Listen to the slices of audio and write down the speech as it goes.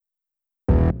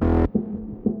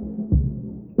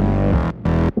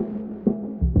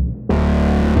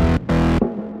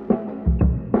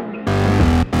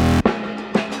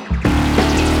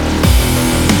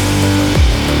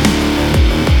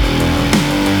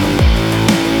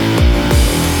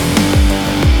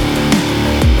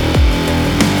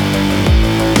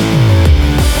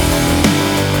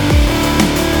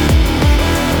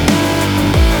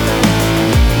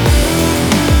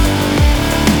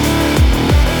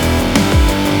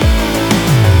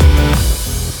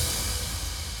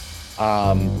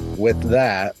With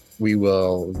that, we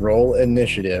will roll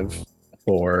initiative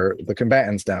for the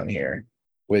combatants down here,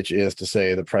 which is to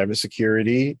say the private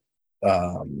security,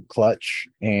 clutch,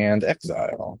 and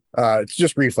exile. It's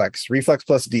just reflex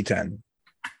plus D10.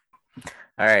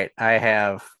 All right, I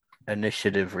have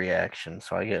initiative reaction,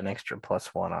 so I get an extra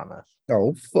 +1 on this.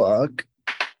 Oh, fuck.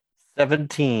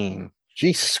 17.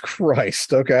 Jesus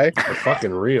Christ. Okay. For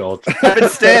fucking real. I've been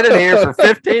standing here for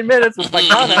 15 minutes with my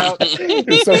gun out.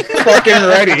 You're so fucking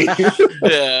ready.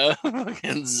 Yeah,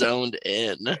 fucking zoned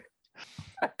in.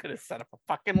 I could have set up a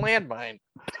fucking landmine.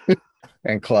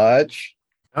 And clutch.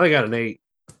 I only got an 8.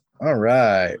 All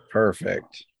right.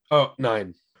 Perfect. Oh,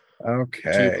 9.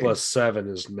 Okay. 2 plus 7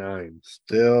 is 9.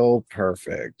 Still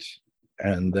perfect.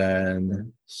 And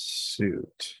then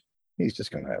suit. He's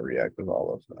just going to react with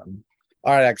all of them.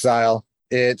 All right, Exile.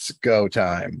 It's go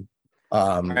time.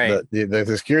 Right.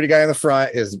 The security guy in the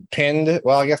front is pinned.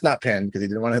 Well, I guess not pinned because he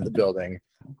didn't want to hit the building.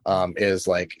 Is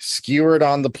like skewered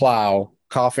on the plow,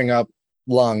 coughing up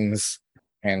lungs,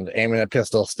 and aiming a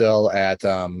pistol still at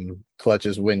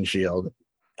Clutch's windshield.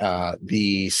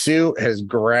 The suit has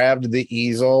grabbed the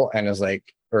easel and is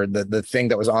like, or the thing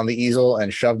that was on the easel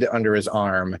and shoved it under his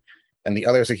arm. And the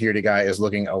other security guy is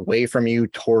looking away from you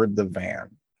toward the van.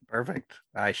 Perfect.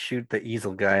 I shoot the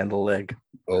easel guy in the leg.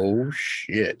 Oh,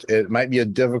 shit. It might be a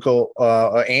difficult...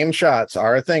 aim shots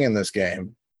are a thing in this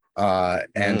game.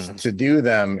 And to do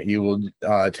them, you will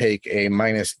take a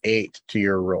 -8 to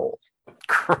your roll.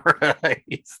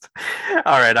 Christ.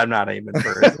 All right, I'm not aiming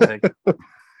for his leg.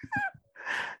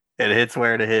 It hits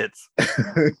where it hits.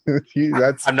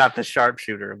 I'm not the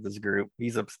sharpshooter of this group.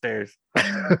 He's upstairs.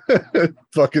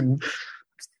 Fucking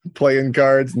playing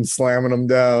cards and slamming them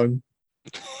down.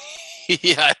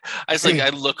 Yeah, I was like, I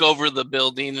look over the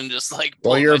building and just like.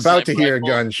 Well, you're about to hear a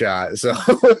gunshot, so.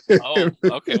 Oh,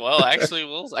 okay. Well, actually,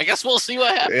 I guess we'll see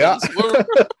what happens. Yeah.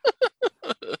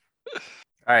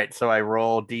 All right, so I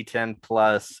roll D10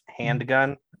 plus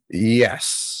handgun.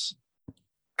 Yes.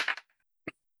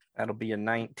 That'll be a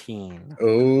 19.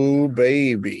 Oh,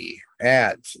 baby.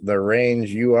 At the range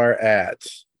you are at,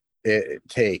 it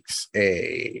takes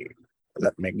a...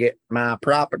 Let me get my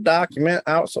proper document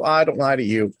out so I don't lie to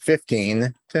you.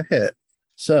 15 to hit.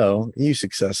 So you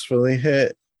successfully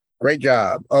hit. Great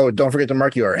job. Oh, don't forget to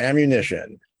mark your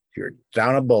ammunition. You're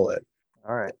down a bullet.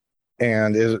 All right.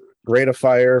 And is rate of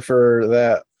fire for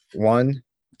that one?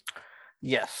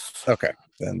 Yes. Okay.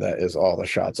 Then that is all the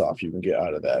shots off you can get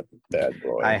out of that bad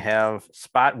boy. I have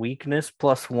spot weakness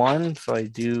 +1, so I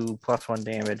do +1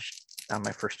 damage on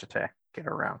my first attack. Get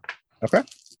around. Okay.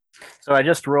 So I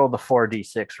just rolled the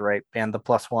 4d6, right? And the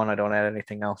 +1, I don't add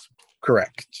anything else.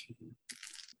 Correct.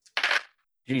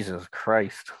 Jesus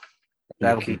Christ.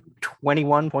 That'll be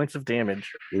 21 points of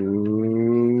damage.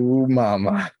 Ooh,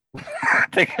 mama. I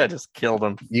think I just killed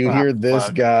him. You hear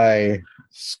this guy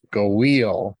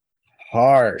squeal.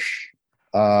 Harsh.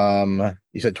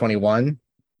 You said 21?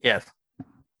 Yes.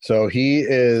 So he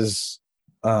is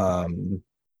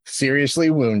seriously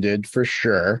wounded for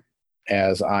sure,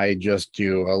 as I just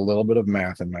do a little bit of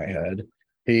math in my head.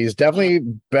 He's definitely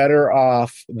better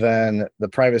off than the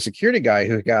private security guy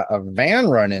who got a van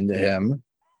run into him,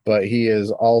 but he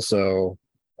is also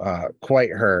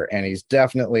quite hurt, and he's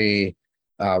definitely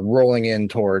rolling in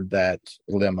toward that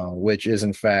limo, which is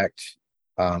in fact...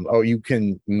 you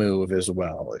can move as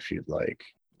well if you'd like.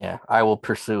 Yeah, I will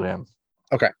pursue him.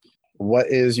 Okay. What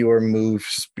is your move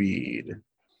speed?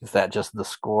 Is that just the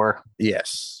score?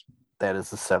 Yes. That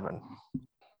is a 7.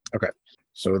 Okay.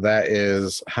 So that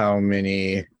is how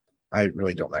many... I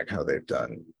really don't like how they've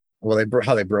done... Well,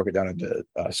 how they broke it down into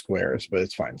squares, but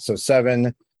it's fine. So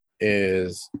 7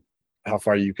 is how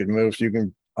far you can move. So you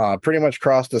can pretty much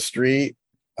cross the street,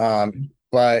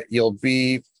 but you'll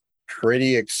be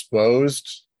pretty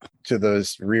exposed to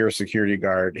this rear security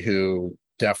guard who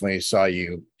definitely saw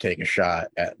you take a shot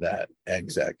at that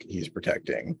exec he's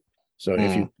protecting. So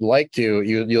if you'd like to,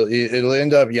 it'll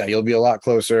end up, you'll be a lot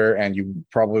closer, and you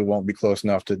probably won't be close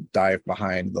enough to dive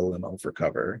behind the limo for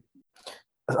cover.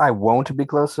 I won't be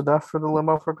close enough for the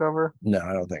limo for cover? No,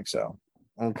 I don't think so.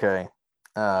 Okay.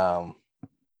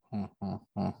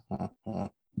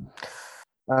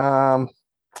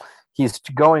 He's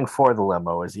going for the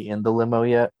limo. Is he in the limo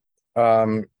yet?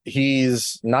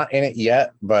 He's not in it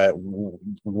yet, but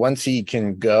once he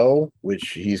can go, which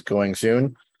he's going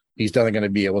soon, he's definitely going to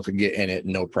be able to get in it,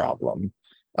 no problem.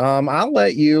 I'll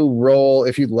let you roll,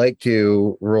 if you'd like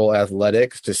to roll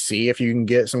athletics to see if you can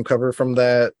get some cover from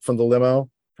the limo,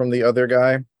 from the other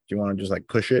guy. Do you want to just like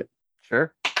push it?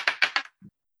 Sure.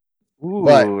 Ooh,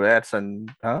 that's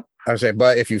I would say,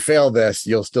 but if you fail this,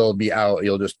 you'll still be out.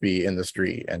 You'll just be in the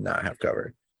street and not have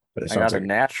cover. But it I got sounds a like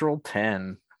natural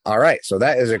 10. all right. So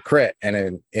that is a crit,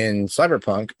 and in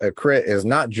Cyberpunk, a crit is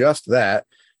not just that.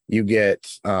 You get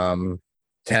 10.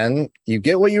 You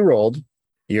get what you rolled.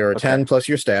 Your 10 plus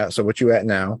your stat. So what you at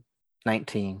now?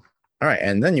 19. All right,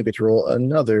 and then you get to roll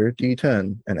another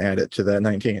d10 and add it to that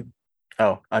 19.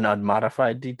 Oh, an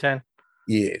unmodified D10?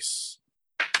 Yes.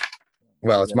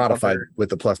 Well, it's modified with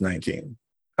the plus 19.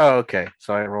 Oh, okay.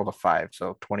 So I rolled a 5,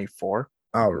 so 24.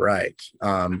 All right.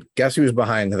 Guess who's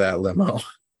behind that limo?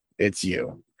 It's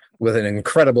you. With an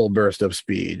incredible burst of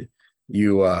speed,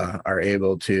 you are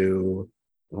able to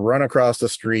run across the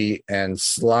street and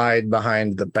slide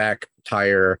behind the back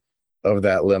tire of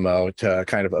that limo to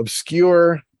kind of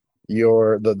obscure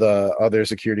the other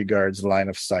security guard's line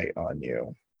of sight on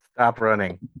you. Stop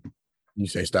running. You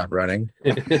say stop running.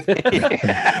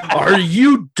 Are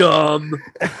you dumb?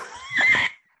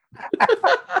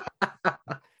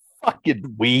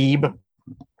 Fucking weeb.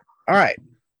 All right.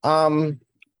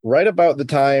 Right about the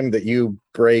time that you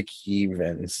break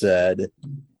even, said,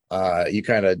 you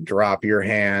kind of drop your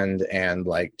hand and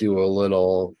like do a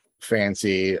little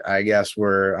fancy. I guess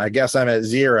I'm at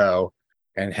 0,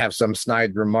 and have some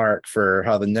snide remark for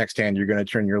how the next hand you're going to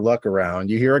turn your luck around.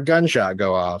 You hear a gunshot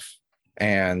go off,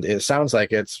 and it sounds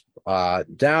like it's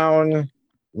down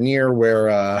near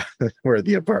where where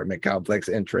the apartment complex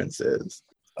entrance is.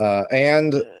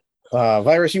 And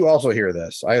Virus, you also hear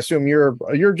this. I assume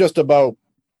you're just about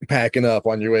packing up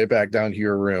on your way back down to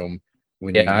your room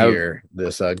when you hear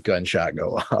this gunshot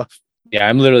go off. Yeah,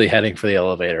 I'm literally heading for the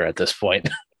elevator at this point.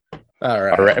 All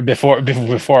right. Before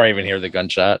I even hear the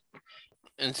gunshot.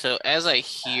 And so as I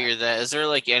hear that, is there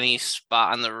like any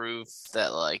spot on the roof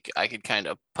that like I could kind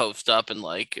of post up and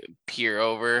like peer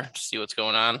over to see what's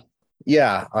going on?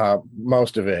 Yeah,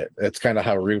 most of it. It's kind of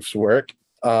how roofs work.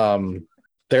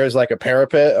 There's like a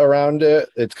parapet around it.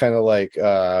 It's kind of like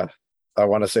I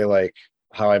want to say like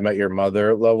How I Met Your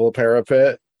Mother level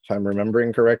parapet, if I'm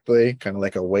remembering correctly. Kind of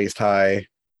like a waist high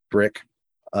brick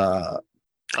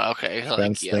Okay,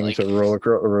 fence thing to roll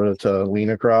across or to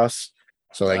lean across.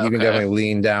 So like you can definitely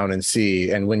lean down and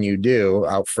see. And when you do,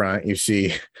 out front, you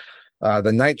see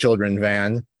the Night Children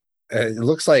van. It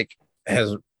looks like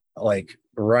has like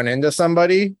run into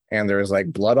somebody, and there's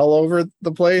like blood all over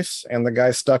the place, and the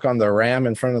guy's stuck on the ram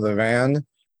in front of the van.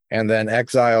 And then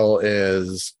Exile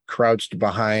is crouched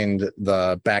behind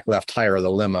the back left tire of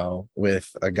the limo with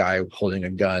a guy holding a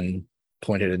gun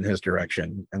pointed in his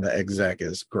direction, and the exec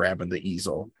is grabbing the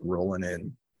easel, rolling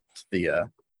in to the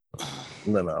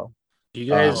limo. Do you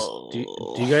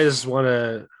guys want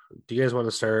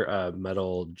to start a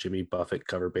metal Jimmy Buffett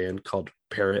cover band called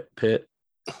Parrot Pit?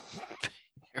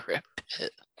 Parrot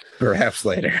Pit. Perhaps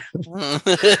later.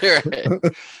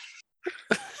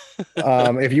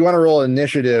 If you want to roll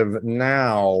initiative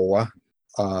now,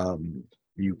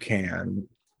 you can.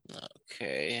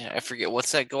 Okay, I forget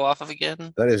what's that go off of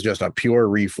again. That is just a pure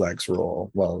reflex roll.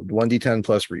 Well, 1d10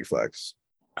 plus reflex.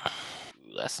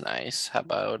 That's nice. How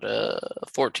about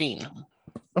 14?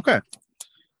 Okay.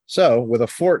 So with a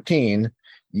 14,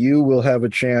 you will have a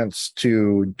chance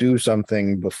to do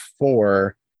something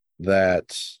before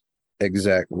that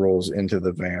exec rolls into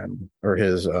the van or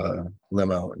his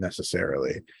limo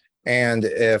necessarily. And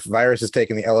if Virus is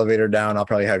taking the elevator down, I'll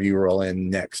probably have you roll in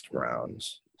next round.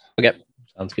 Okay.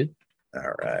 Sounds good.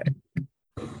 All right.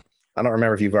 I don't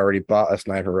remember if you've already bought a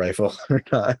sniper rifle or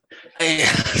not.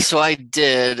 So I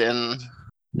did, and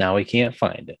now we can't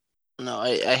find it. No,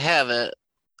 I have it.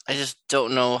 I just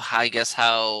don't know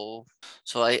how.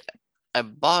 So I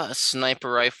bought a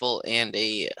sniper rifle and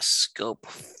a scope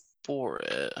for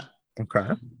it. Okay.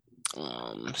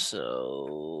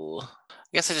 So I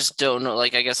guess I just don't know.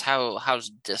 Like, I guess how's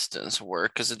distance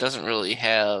work? Because it doesn't really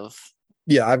have.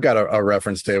 Yeah, I've got a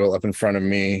reference table up in front of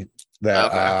me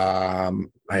that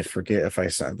I forget if I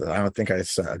sent that. I don't think I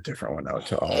sent a different one out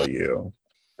to all of you.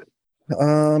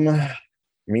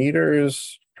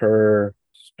 Meters per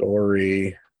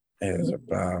story is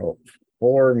about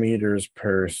 4 meters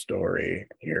per story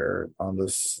here on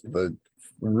the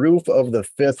roof of the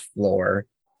 5th floor.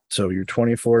 So you're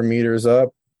 24 meters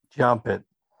up. Jump it.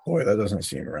 Boy, that doesn't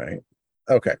seem right.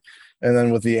 Okay. And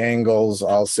then with the angles,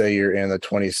 I'll say you're in the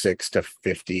 26 to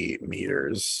 50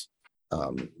 meters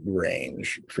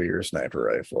range for your sniper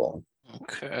rifle.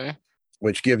 Okay.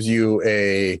 Which gives you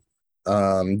a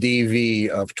DV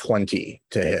of 20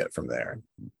 to hit from there.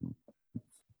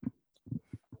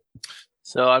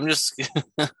 So I'm just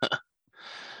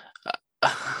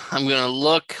I'm gonna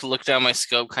look down my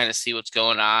scope, kind of see what's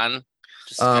going on.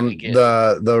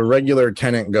 The regular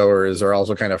tenant goers are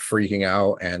also kind of freaking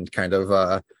out, and kind of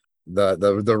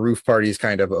the roof party's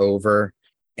kind of over,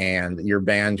 and your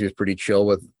band, who's pretty chill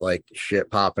with like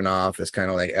shit popping off, is kind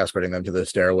of like escorting them to the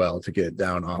stairwell to get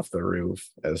down off the roof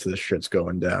as this shit's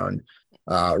going down.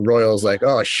 Royal's like,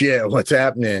 oh shit, what's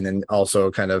happening? And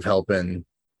also kind of helping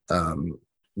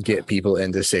get people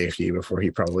into safety before he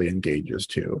probably engages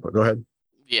too. But go ahead.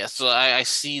 Yeah, so I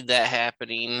see that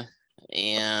happening,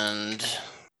 and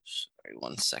sorry,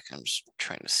 1 second. I'm just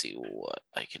trying to see what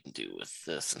I can do with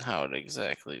this and how it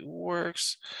exactly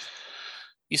works.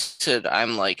 You said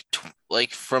I'm like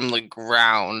from the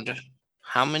ground.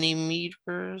 How many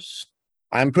meters?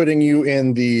 I'm putting you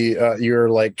in the you're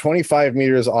like 25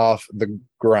 meters off the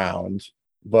ground,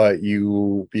 but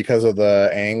you, because of the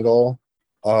angle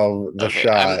of the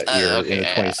shot, you're in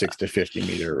a 26 to 50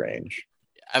 meter range.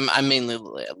 I'm mainly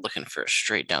looking for a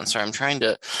straight down. So I'm trying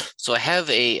to. So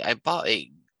I bought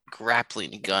a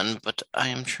grappling gun, but I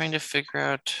am trying to figure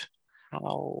out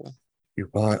how. You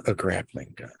bought a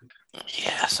grappling gun.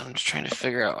 Yes, I'm just trying to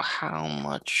figure out how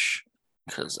much,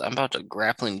 because I'm about to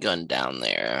grappling gun down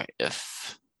there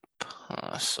if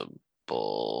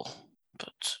possible.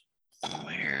 But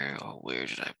where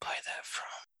did I buy that from?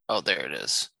 Oh, there it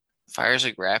is. Fires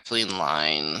a grappling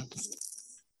line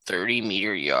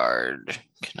 30-meter yard,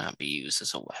 cannot be used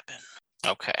as a weapon.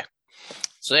 Okay.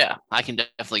 So yeah, I can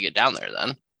definitely get down there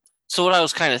then. So what I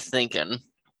was kind of thinking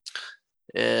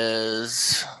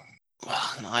is,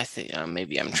 well, no, I think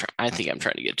maybe I'm trying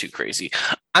to get too crazy.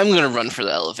 I'm gonna run for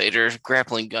the elevator.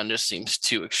 Grappling gun just seems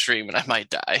too extreme, and I might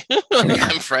die.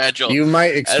 I'm fragile. You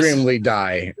might extremely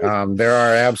die. There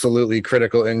are absolutely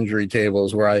critical injury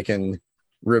tables where I can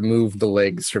remove the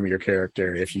legs from your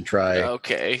character if you try.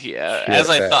 Okay, yeah. As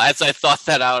I thought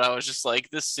that out, I was just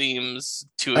like, this seems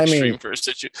too extreme for a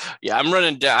situation. Yeah, I'm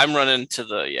running to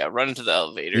the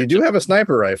elevator. You do have a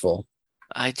sniper rifle.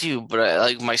 I do,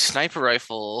 but my sniper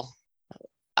rifle,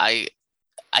 I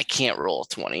can't roll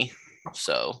 20.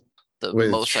 So the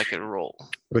most I could roll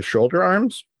with shoulder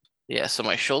arms. Yeah, so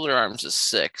my shoulder arms is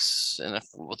 6, and if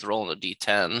with rolling a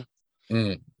D10.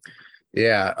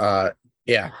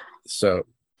 Yeah. So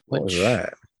what was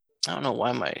that? I don't know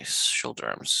why my shoulder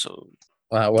arms so.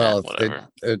 Well,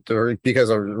 because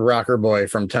a rocker boy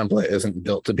from Template isn't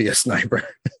built to be a sniper.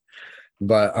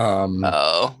 But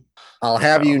I'll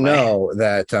have you know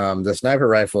that the sniper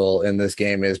rifle in this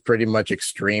game is pretty much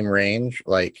extreme range.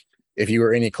 Like if you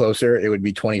were any closer, it would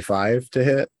be 25 to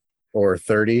hit, or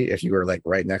 30 if you were like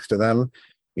right next to them.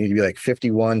 You need to be like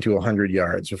 51 to 100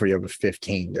 yards before you have a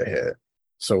 15 to hit.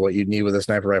 So what you'd need with a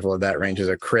sniper rifle at that range is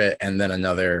a crit and then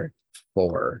another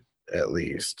 4 at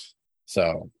least.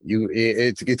 So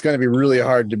it's going to be really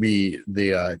hard to be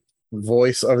the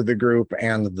voice of the group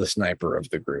and the sniper of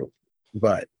the group,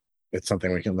 but it's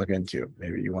something we can look into.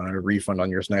 Maybe you want a refund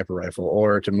on your sniper rifle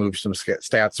or to move some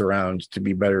stats around to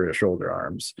be better at shoulder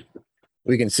arms.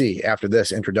 We can see after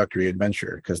this introductory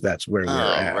adventure, because that's where we're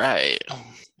at. Right.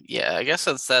 Yeah, I guess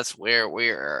that's where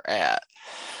we're at.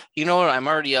 You know what? I'm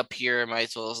already up here. I might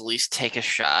as well at least take a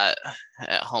shot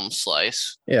at Home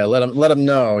Slice. Yeah, let them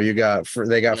know they got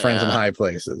friends in high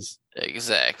places.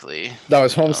 Exactly. That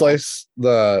was Home Slice,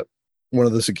 the one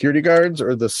of the security guards,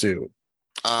 or the suit?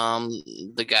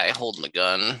 The guy holding the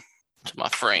gun to my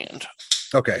friend.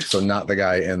 Okay, so not the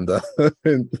guy in the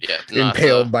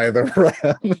impaled by the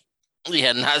ram.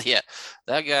 Yeah, not yet.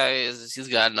 That guy he's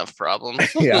got enough problems.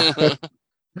 Yeah.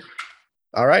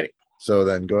 All right. So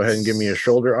then go ahead and give me a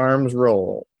shoulder arms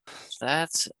roll.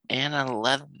 That's an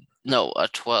 11. No, a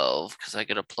 12, because I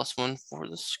get a +1 for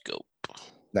the scope.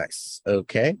 Nice.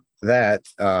 Okay. That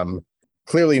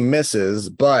clearly misses,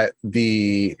 but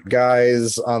the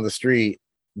guys on the street,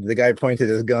 the guy pointed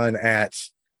his gun at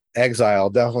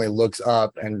Exile, definitely looks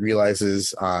up and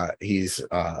realizes he's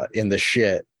in the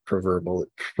shit,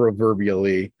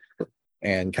 proverbially,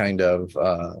 and kind of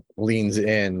leans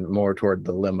in more toward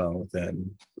the limo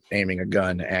than aiming a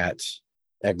gun at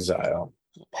Exile.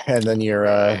 And then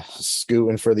you're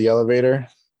scooting for the elevator.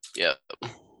 Yep.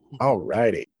 All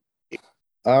righty.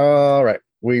 All right.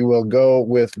 We will go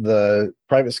with the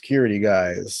private security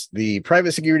guys. The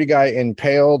private security guy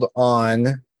impaled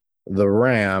on the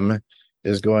ram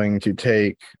is going to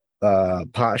take a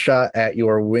pot shot at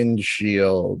your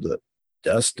windshield.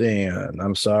 Dustin,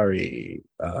 I'm sorry.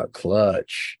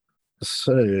 Clutch.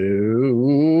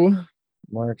 So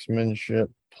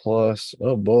marksmanship plus,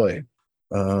 oh boy.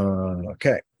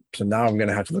 Okay. So now I'm going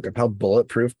to have to look up how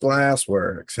bulletproof glass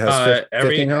works. It has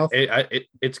 15 health?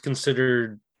 It's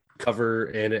considered cover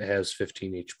and it has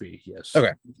 15 HP. Yes.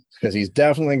 Okay. Because he's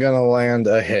definitely going to land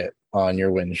a hit on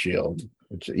your windshield,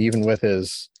 which even with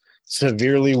his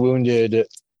severely wounded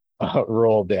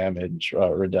roll damage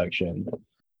reduction.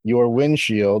 your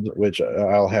windshield, which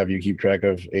I'll have you keep track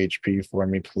of HP for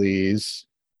me, please,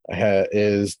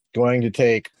 is going to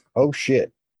take, oh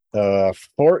shit,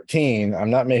 14. I'm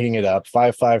not making it up.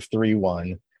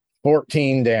 5531,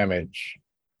 14 damage.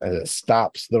 As it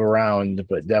stops the round,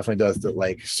 but definitely does the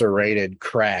like serrated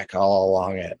crack all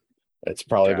along it. It's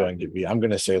probably going to be, I'm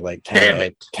going to say like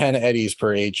 10 eddies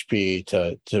per HP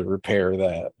to repair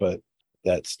that, but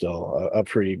that's still a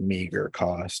pretty meager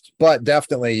cost. But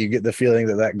definitely you get the feeling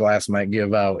that glass might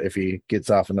give out if he gets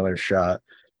off another shot,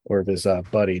 or if his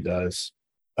buddy does.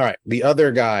 All right, the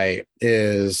other guy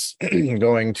is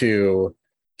going to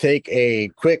take a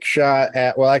quick shot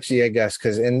at, well, actually, I guess,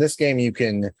 because in this game you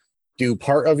can do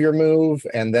part of your move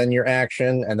and then your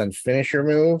action and then finish your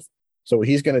move. So what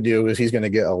he's going to do is he's going to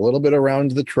get a little bit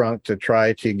around the trunk to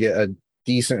try to get a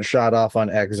decent shot off on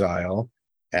Exile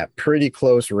at pretty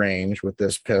close range with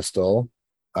this pistol.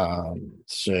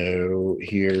 So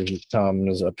here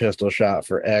comes a pistol shot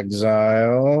for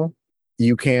Exile.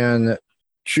 You can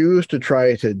choose to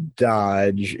try to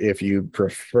dodge if you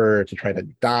prefer to try to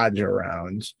dodge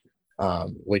around,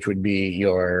 which would be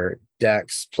your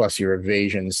dex plus your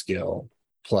evasion skill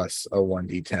plus a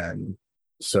 1d10.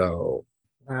 So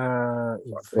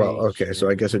okay, so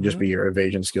I guess it'd just be your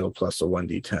evasion skill plus a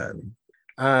 1d10.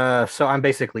 So I'm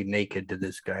basically naked to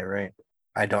this guy, right?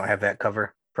 I don't have that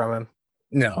cover from him.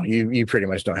 No, you pretty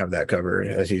much don't have that cover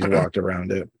as he's walked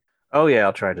around it. Oh yeah,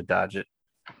 I'll try to dodge it.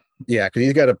 Yeah, because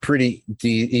he's got a pretty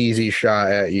easy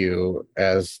shot at you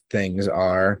as things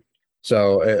are.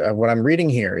 So what I'm reading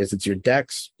here is it's your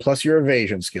dex plus your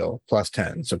evasion skill plus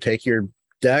 10. So take your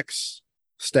dex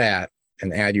stat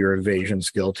and add your evasion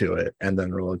skill to it, and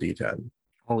then roll a d10.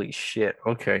 Holy shit!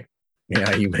 Okay.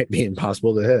 Yeah, you might be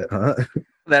impossible to hit, huh?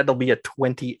 That'll be a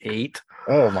 28.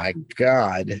 Oh my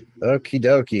god. Okie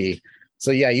dokie. So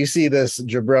yeah, you see this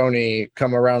jabroni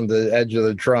come around the edge of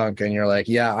the trunk, and you're like,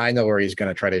 yeah, I know where he's going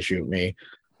to try to shoot me.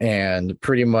 And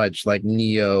pretty much like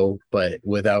Neo, but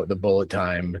without the bullet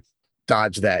time,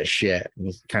 dodge that shit. And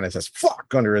he kind of says,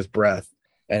 fuck, under his breath.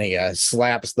 And he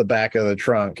slaps the back of the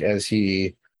trunk as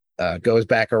he goes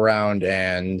back around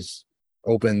and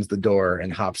opens the door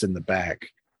and hops in the back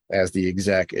as the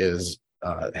exec has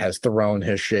thrown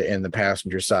his shit in the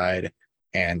passenger side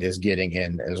and is getting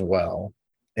in as well.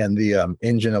 And the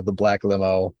engine of the black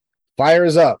limo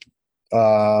fires up.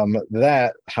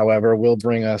 That, however, will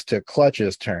bring us to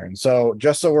Clutch's turn. So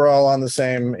just so we're all in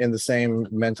the same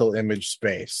mental image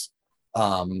space,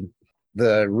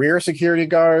 the rear security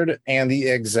guard and the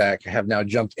exec have now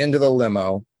jumped into the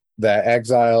limo that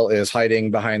Exile is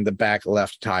hiding behind the back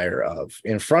left tire of.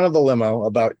 In front of the limo,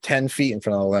 about 10 feet in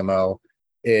front of the limo,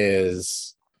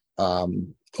 is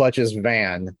Clutch's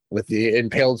van with the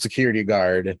impaled security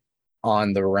guard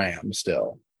on the ram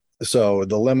still. So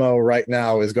the limo right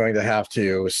now is going to have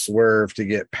to swerve to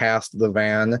get past the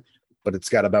van, but it's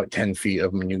got about 10 feet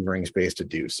of maneuvering space to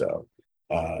do so.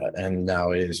 And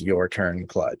now it is your turn,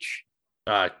 Clutch.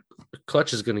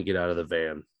 Clutch is going to get out of the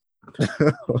van.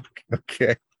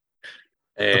 Okay.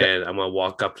 And I'm going to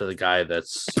walk up to the guy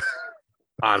that's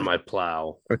on my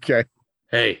plow. Okay.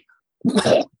 Hey.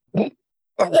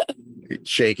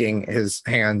 Shaking his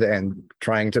hand and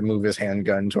trying to move his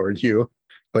handgun towards you,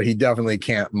 but he definitely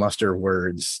can't muster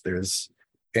words. There's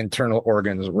internal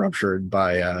organs ruptured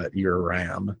by your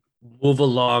ram. Move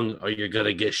along or you're going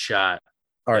to get shot.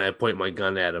 All right. And I point my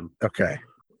gun at him. Okay.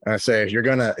 I say if you're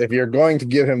going to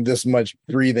give him this much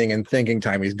breathing and thinking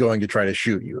time, he's going to try to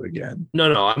shoot you again.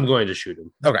 No, I'm going to shoot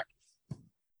him. Okay.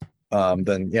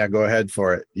 Then yeah, go ahead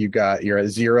for it. You're at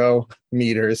 0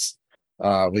 meters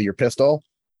with your pistol.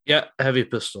 Yeah, heavy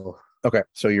pistol. Okay,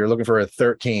 so you're looking for a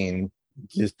 13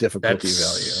 is difficulty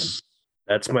value.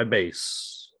 That's my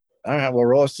base. All right, well,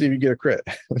 roll to see if you get a crit.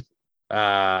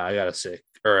 I got a 6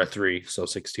 or a 3, so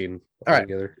 16. All right.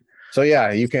 Together. So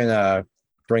yeah, you can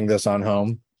bring this on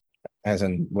home. As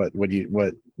in,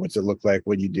 what's it look like?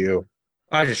 What do you do?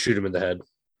 I just shoot him in the head.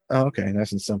 Oh, okay,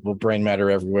 nice and simple. Brain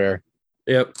matter everywhere.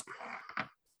 Yep.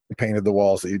 You painted the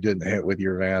walls that you didn't hit with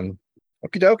your van.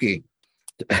 Okie dokie.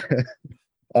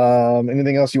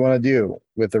 Anything else you want to do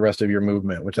with the rest of your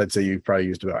movement, which I'd say you've probably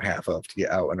used about half of to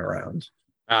get out and around.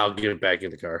 I'll get it back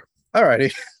in the car. All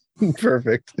righty.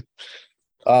 Perfect.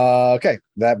 Okay,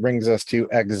 that brings us to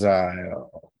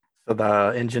Exile. So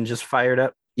the engine just fired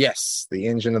up? Yes, the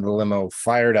engine of the limo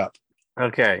fired up.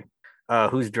 Okay.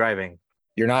 Who's driving?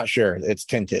 You're not sure. It's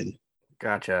tinted.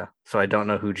 Gotcha. So I don't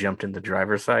know who jumped in the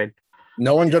driver's side?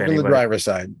 No one jumped in the driver's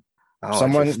side. Oh,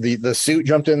 Someone, the suit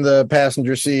jumped in the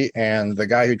passenger seat, and the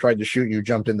guy who tried to shoot you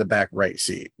jumped in the back right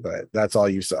seat. But that's all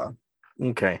you saw.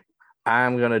 Okay.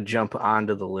 I'm going to jump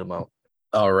onto the limo.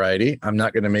 Alrighty. I'm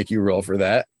not going to make you roll for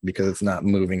that because it's not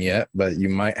moving yet, but you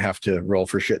might have to roll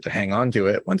for shit to hang on to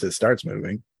it once it starts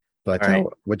moving. But All right.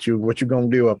 what you going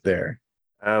to do up there?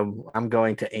 I'm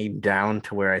going to aim down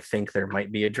to where I think there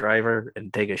might be a driver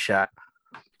and take a shot.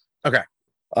 Okay.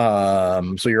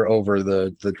 So you're over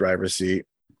the driver's seat.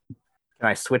 Can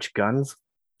I switch guns?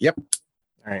 Yep.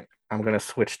 All right. I'm going to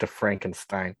switch to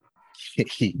Frankenstein.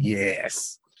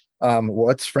 Yes.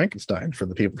 What's Frankenstein for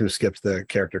the people who skipped the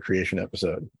character creation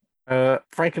episode?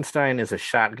 Frankenstein is a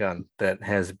shotgun that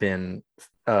has been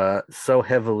so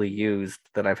heavily used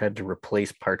that I've had to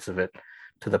replace parts of it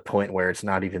to the point where it's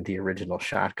not even the original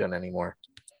shotgun anymore.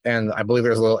 And I believe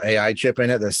there's a little AI chip in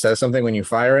it that says something when you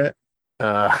fire it.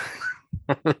 What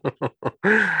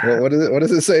is it? What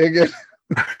does it say again?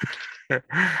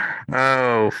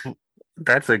 Oh,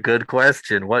 that's a good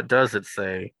question. What does it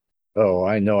say? Oh,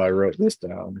 I know. I wrote this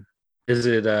down. Is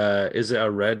it a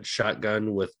red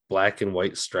shotgun with black and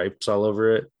white stripes all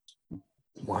over it?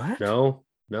 What? No.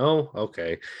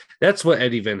 Okay, that's what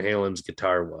Eddie Van Halen's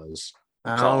guitar was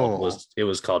called. It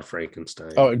was called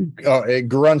Frankenstein. Oh, it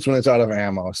grunts when it's out of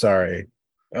ammo. Sorry.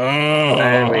 Oh,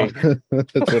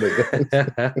 that's what it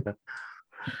does.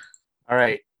 All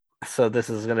right. So this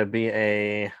is going to be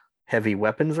a heavy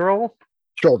weapons roll.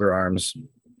 Shoulder arms.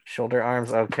 Shoulder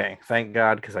arms. Okay. Thank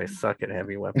God, because I suck at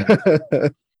heavy weapons.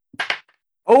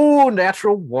 Oh,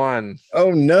 natural 1.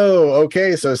 Oh no.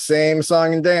 Okay, so same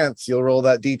song and dance. You'll roll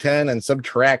that D10 and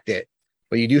subtract it,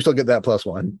 but you do still get that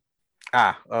 +1.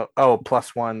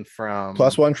 +1 from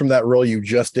 +1 from that roll you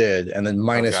just did, and then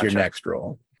minus your next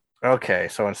roll. Okay,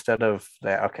 so instead of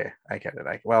that, okay, I get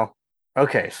it.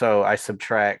 Okay, so I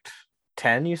subtract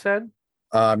 10. You said.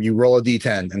 You roll a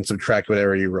D10 and subtract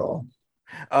whatever you roll.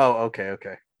 Oh, okay.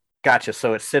 Gotcha.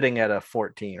 So it's sitting at a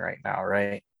 14 right now,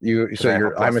 right?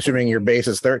 I'm assuming your base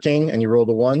is 13 and you rolled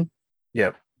a 1?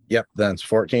 Yep. Then it's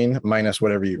 14 minus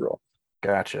whatever you roll.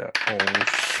 Gotcha. Oh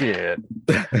shit.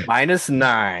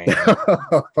 -9.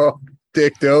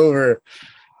 Dicked over.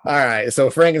 All right. So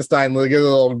Frankenstein will give a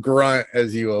little grunt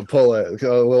as you pull it,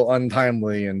 a little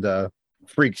untimely, and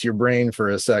freaks your brain for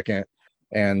a second.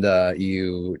 And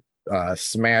you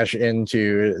smash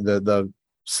into the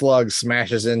slug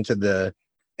smashes into the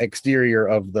exterior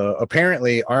of the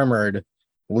apparently armored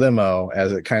limo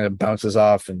as it kind of bounces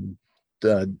off and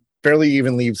barely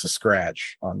even leaves a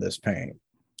scratch on this paint.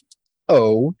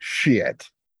 Oh shit.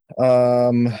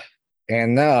 And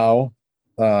now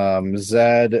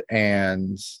Zed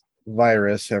and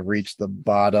Virus have reached the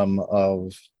bottom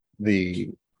of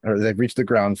they've reached the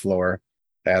ground floor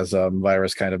as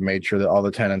Virus kind of made sure that all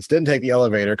the tenants didn't take the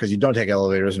elevator, because you don't take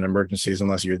elevators in emergencies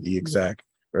unless you're the exec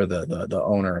or the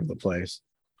owner of the place.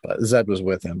 But Zed was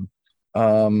with him.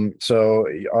 So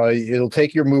it'll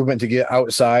take your movement to get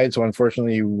outside. So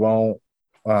unfortunately you won't,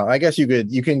 I guess you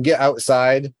can get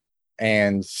outside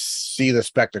and see the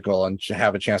spectacle and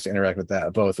have a chance to interact with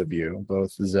that. Both of you,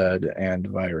 both Zed and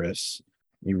Virus,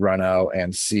 you run out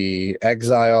and see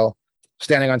Exile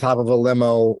standing on top of a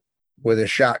limo with a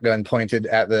shotgun pointed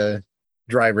at the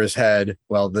driver's head.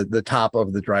 Well, the top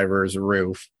of the driver's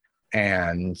roof,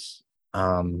 and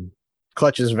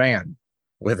Clutch's van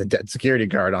with a dead security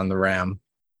guard on the ram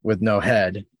with no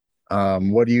head.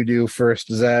 What do you do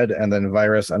first, Zed? And then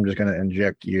Virus, I'm just going to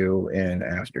inject you in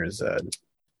after Zed.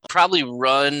 Probably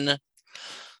run.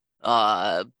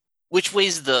 Which way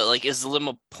is is the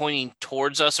limo pointing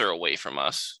towards us or away from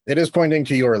us? It is pointing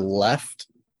to your left,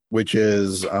 which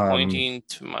is pointing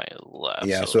to my left.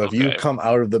 Yeah, so if you come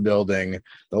out of the building,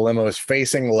 the limo is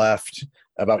facing left.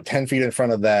 About 10 feet in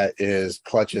front of that is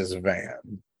Clutch's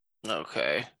van.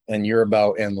 Okay. And you're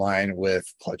about in line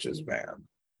with Clutch's van.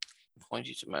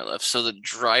 Pointing to my left. So the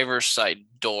driver's side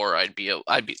door I'd be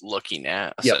looking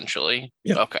at, Yep. essentially.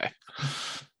 Yep. Okay.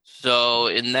 So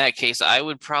in that case, I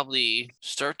would probably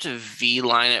start to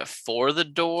V-line it for the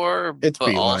door. It's but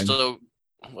V-line. Also,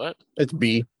 what? It's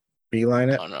B-line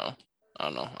it. Oh no.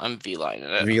 I'm V-lining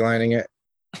it. V-lining it.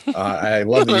 I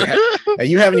love that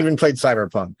you haven't even played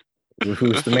Cyberpunk,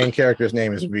 whose the main character's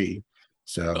name is V.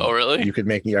 So oh really? You could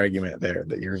make the argument there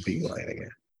that you're V-lining it.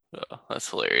 Oh, that's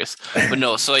hilarious. But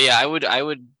no, so yeah, I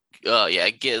would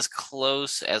get as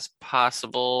close as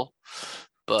possible.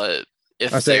 But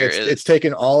if it's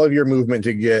taken all of your movement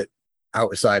to get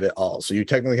outside at all, so you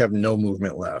technically have no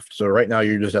movement left. So right now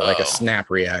you're just at like a snap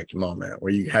react moment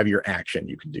where you have your action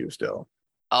you can do still.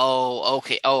 Oh,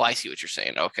 okay. Oh, I see what you're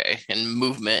saying. Okay, and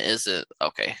movement isn't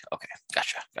okay.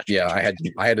 Gotcha. Yeah,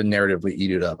 gotcha. I had to narratively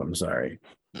eat it up. I'm sorry.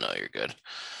 No, you're good.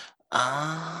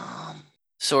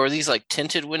 So are these like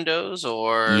tinted windows,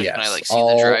 or yes, can I like see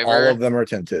the driver? All of them are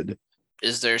tinted.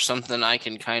 is there something I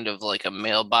can kind of like a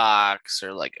mailbox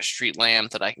or like a street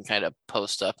lamp that I can kind of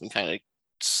post up and kind of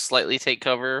slightly take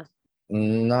cover?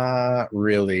 Not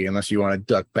really, unless you want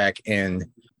to duck back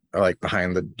in or like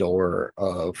behind the door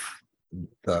of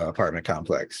the apartment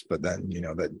complex. But then,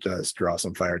 that does draw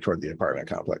some fire toward the apartment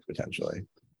complex potentially.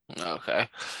 Okay.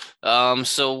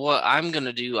 So what I'm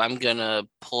gonna do, I'm gonna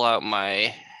pull out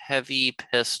my heavy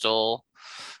pistol,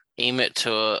 aim it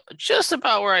to just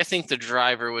about where I think the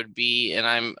driver would be, and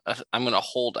I'm gonna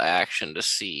hold action to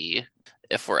see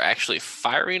if we're actually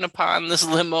firing upon this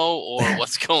limo or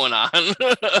what's going on.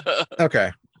 Okay.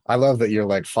 I love that you're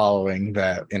like following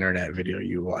that internet video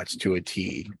you watched to a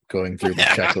T, going through the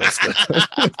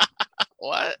checklist.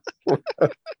 What?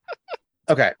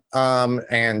 Okay.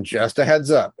 And just a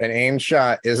heads up, an aim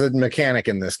shot is a mechanic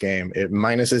in this game. It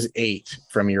minuses 8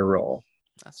 from your roll.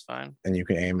 That's fine. And you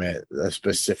can aim at a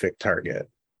specific target.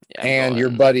 Yeah, and your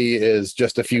buddy is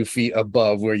just a few feet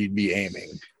above where you'd be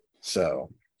aiming. So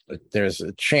there's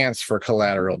a chance for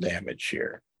collateral damage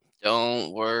here.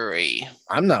 Don't worry.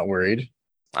 I'm not worried.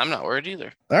 I'm not worried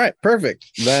either. All right, perfect.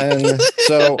 Then,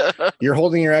 so you're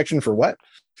holding your action for what?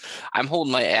 I'm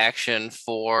holding my action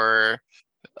for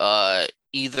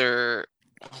either.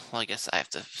 Well, I guess I have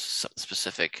to something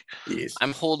specific. Yes.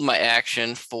 I'm holding my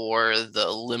action for the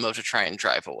limo to try and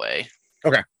drive away.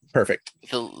 Okay, perfect.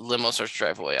 If the limo starts to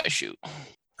drive away, I shoot.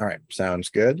 All right, sounds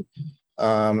good.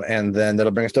 And then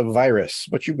that'll bring us to Virus.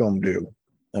 What you gonna do?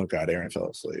 Oh God, Aaron fell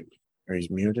asleep. Or he's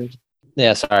muted.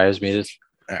 Yeah, sorry, I was muted.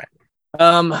 All right.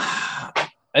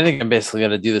 I think I'm basically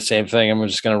gonna do the same thing. I'm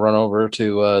just gonna run over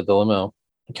to the limo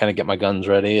and kind of get my guns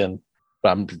ready, but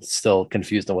I'm still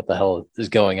confused on what the hell is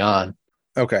going on.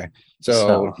 Okay,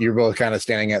 so you're both kind of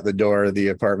standing at the door of the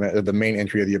apartment, the main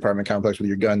entry of the apartment complex, with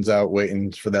your guns out,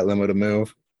 waiting for that limo to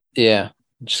move. Yeah,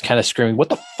 just kind of screaming, "What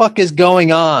the fuck is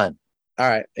going on?" All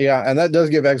right, yeah, and that does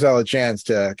give Exile a chance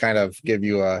to kind of give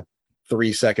you a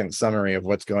 3-second summary of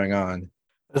what's going on.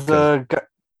 There's a guy.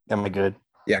 Am I good?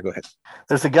 Yeah, go ahead.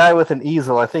 There's a guy with an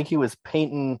easel. I think he was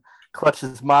painting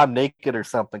Clutch's mom naked or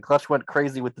something. Clutch went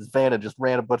crazy with his van and just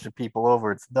ran a bunch of people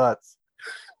over. It's nuts.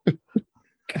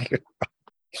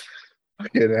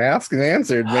 Fucking asked and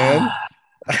answered, man.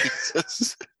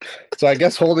 So I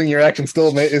guess holding your action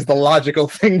still is the logical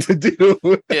thing to do.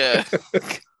 Yeah.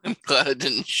 I'm glad I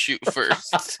didn't shoot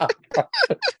first.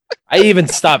 I even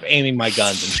stopped aiming my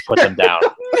guns and put them down.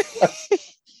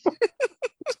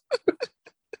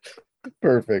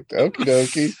 Perfect. Okie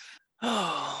dokie.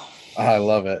 I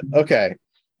love it. Okay.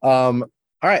 All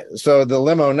right. So the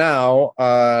limo now,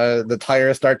 the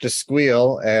tires start to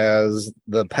squeal as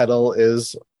the pedal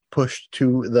is pushed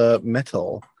to the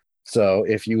metal. So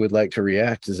if you would like to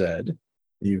react, Zed,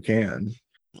 you can.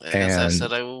 As I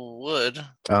said I would.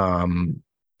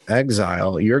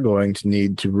 Exile, you're going to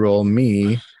need to roll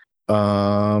me.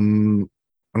 I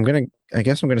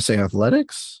guess I'm gonna say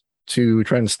athletics to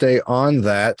try and stay on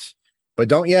that, but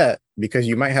don't yet, because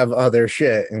you might have other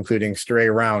shit, including stray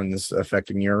rounds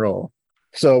affecting your roll.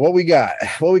 So what we got?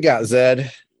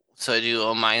 Zed? So I do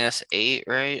a -8,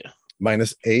 right?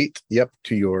 -8, yep,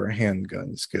 to your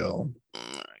handgun skill. All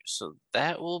right, so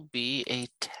that will be a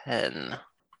 10.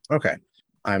 Okay.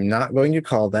 I'm not going to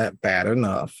call that bad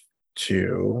enough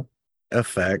to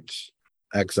affect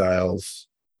Exile's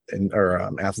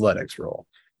athletics roll.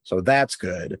 So that's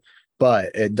good.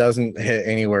 But it doesn't hit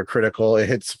anywhere critical. It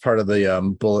hits part of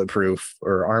the bulletproof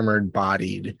or armored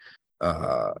bodied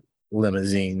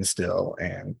limousine still,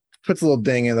 and puts a little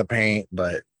ding in the paint,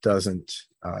 but doesn't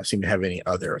seem to have any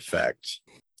other effect.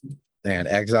 And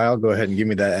Exile, go ahead and give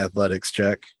me that athletics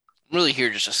check. I'm really here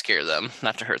just to scare them,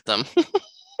 not to hurt them.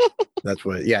 That's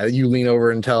what, yeah, you lean over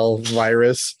and tell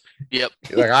Virus. Yep.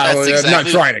 You're like, I'm not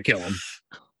trying to kill him.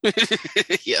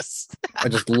 Yes. I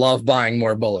just love buying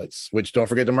more bullets, which don't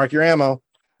forget to mark your ammo.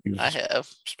 I have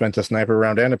spent a sniper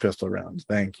round and a pistol round.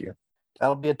 Thank you.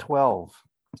 That'll be a 12.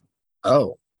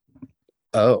 Oh,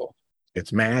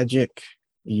 it's magic,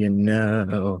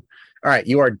 All right,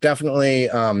 you are definitely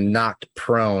knocked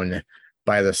prone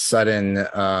by the sudden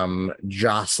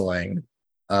jostling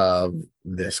of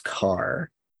this car,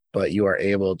 but you are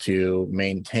able to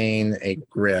maintain a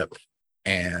grip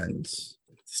and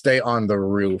stay on the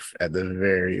roof at the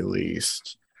very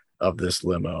least of this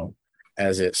limo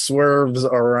as it swerves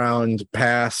around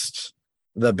past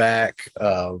the back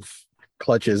of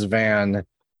Clutch's van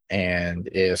and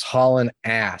is hauling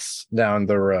ass down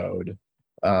the road.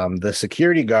 The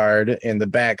security guard in the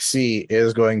back seat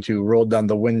is going to roll down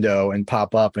the window and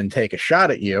pop up and take a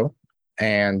shot at you.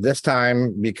 And this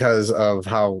time, because of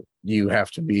how you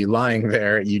have to be lying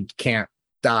there, you can't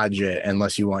dodge it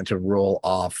unless you want to roll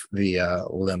off the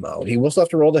limo. He will still have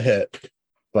to roll to hit,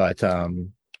 but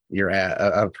you're at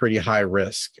a pretty high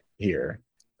risk here.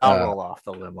 I'll roll off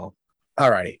the limo. All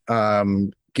right.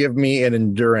 Give me an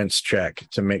endurance check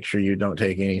to make sure you don't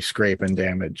take any scrape and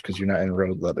damage because you're not in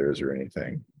road leathers or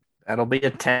anything. That'll be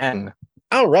a 10.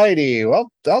 All righty.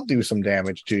 Well, I'll do some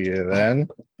damage to you then.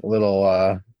 A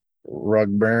little rug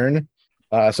burn.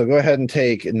 So go ahead and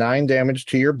take 9 damage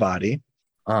to your body.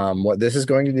 What this is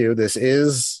going to do, this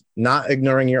is not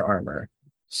ignoring your armor.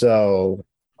 So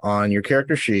on your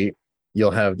character sheet,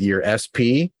 you'll have your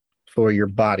SP for your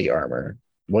body armor.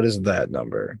 What is that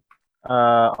number?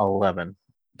 11.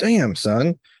 Damn,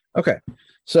 son. Okay.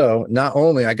 So not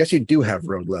only, I guess you do have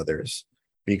road leathers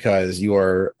because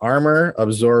your armor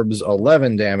absorbs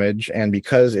 11 damage, and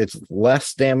because it's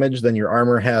less damage than your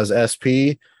armor has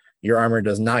SP, your armor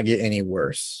does not get any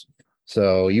worse.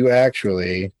 So you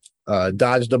actually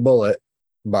dodged a bullet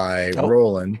by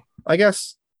rolling. I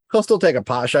guess he'll still take a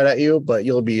pot shot at you, but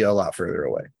you'll be a lot further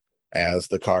away as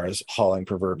the car is hauling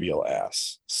proverbial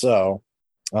ass. So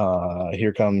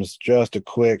here comes just a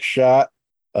quick shot.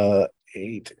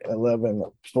 8, 11,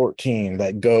 14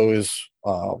 that goes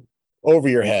over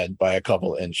your head by a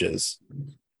couple inches.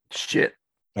 Shit.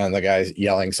 And the guy's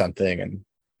yelling something and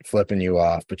flipping you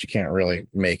off, but you can't really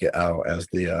make it out as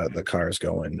the car's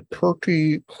going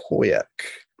pretty quick.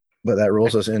 But that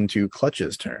rolls us into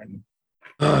Clutch's turn.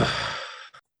 Well,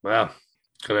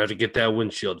 gonna have to get that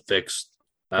windshield fixed.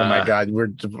 Oh my god,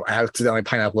 we're accidentally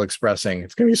Pineapple Expressing.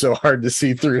 It's gonna be so hard to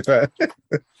see through that.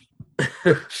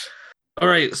 All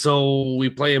right, so we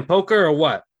playing poker or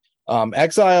what?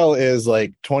 Exile is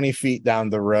like 20 feet down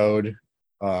the road.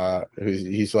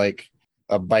 He's like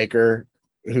a biker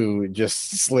who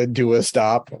just slid to a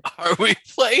stop. Are we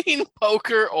playing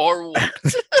poker or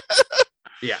what?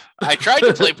 Yeah. I tried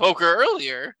to play poker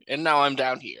earlier, and now I'm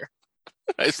down here.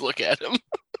 I just look at him.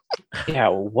 Yeah,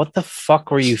 what the fuck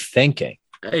were you thinking?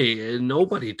 Hey,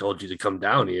 nobody told you to come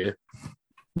down here.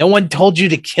 No one told you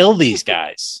to kill these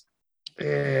guys.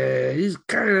 He's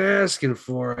kind of asking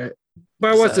for it.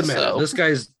 But what's the matter? So.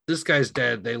 This guy's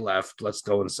dead. They left. Let's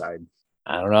go inside.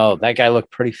 I don't know. That guy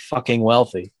looked pretty fucking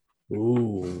wealthy.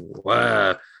 Ooh.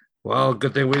 Well,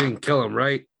 good thing we didn't kill him,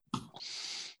 right?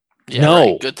 Yeah,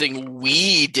 No. right. Good thing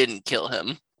we didn't kill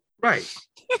him. Right.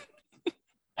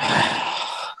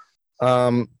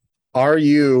 Are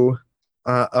you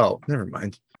never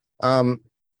mind.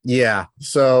 Yeah,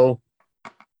 so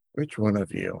which one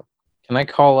of you? Can I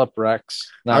call up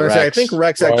Rex? I was gonna say, I think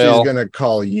Rex actually is gonna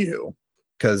call you.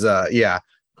 Because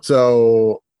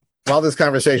so while this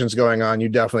conversation's going on, you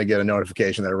definitely get a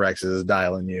notification that Rex is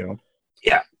dialing you.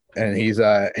 Yeah. And he's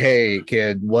hey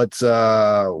kid, what's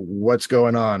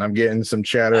going on? I'm getting some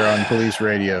chatter on police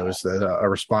radios that a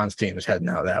response team is heading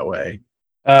out that way.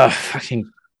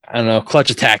 Fucking, I don't know. Clutch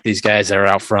attack these guys that are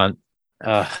out front.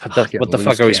 What the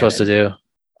fuck are we supposed to do?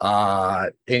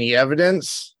 Any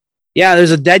evidence? Yeah,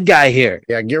 there's a dead guy here.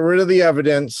 Yeah, get rid of the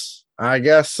evidence. I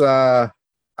guess I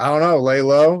don't know, lay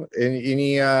low.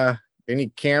 Any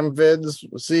cam vids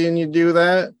seeing you do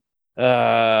that?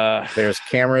 There's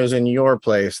cameras in your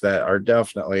place that are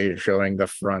definitely showing the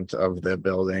front of the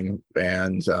building,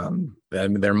 and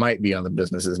there might be on the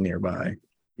businesses nearby.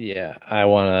 Yeah,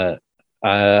 I'm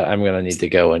gonna need to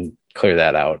go and clear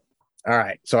that out. All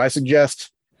right, so I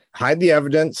suggest hide the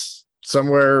evidence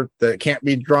somewhere that can't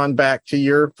be drawn back to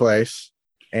your place,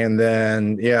 and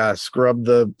then scrub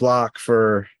the block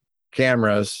for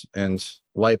cameras and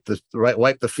wipe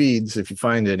the feeds if you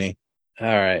find any. All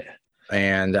right.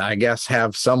 And I guess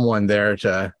have someone there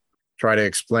to try to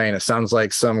explain. It sounds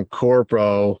like some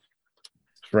corpo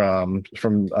from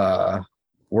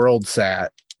WorldSat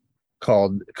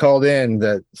called in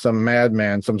that some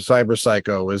madman, some cyber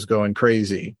psycho is going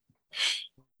crazy.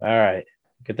 All right.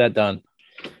 Get that done.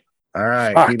 All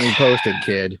right. Fuck. Keep me posted,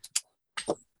 kid.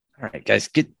 All right, guys.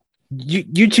 Get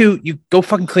you two. You go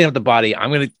fucking clean up the body.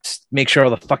 I'm gonna make sure all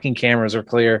the fucking cameras are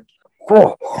clear.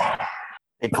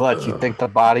 Hey, Clutch, you think the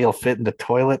body will fit in the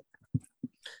toilet?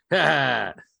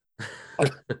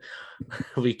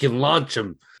 We can launch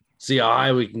him. See how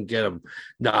high we can get him.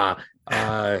 Nah,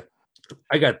 I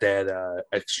got that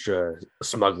extra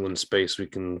smuggling space we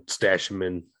can stash him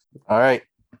in. All right.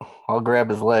 I'll grab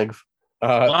his legs.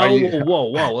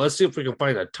 Whoa. Let's see if we can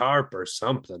find a tarp or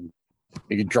something.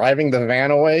 Are you driving the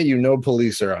van away? You know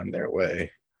police are on their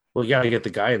way. We got to get the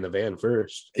guy in the van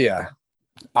first. Yeah.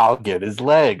 I'll get his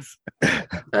legs.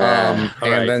 Are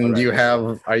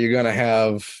you gonna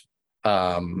have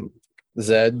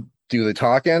Zed do the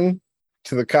talking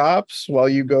to the cops while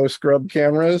you go scrub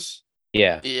cameras?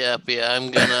 Yeah. Yep,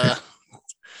 yeah,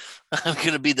 I'm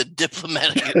gonna be the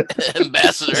diplomatic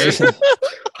ambassador.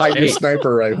 Hide your Hey.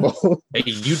 sniper rifle. Hey,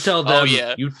 you tell them. Oh,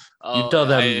 yeah. You Oh, tell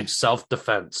them I-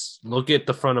 self-defense. Look at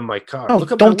the front of my car. No,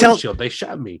 Look at don't my tell- windshield. They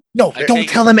shot me. No, I don't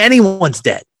take tell it- them anyone's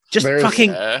dead. Just There's-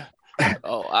 fucking. I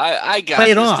got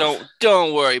Play it this. off.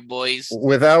 Don't worry, boys.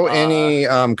 Without any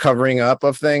covering up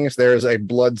of things, there's a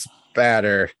blood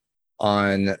spatter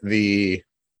on the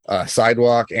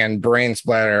sidewalk and brain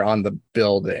splatter on the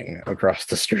building across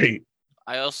the street.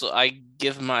 I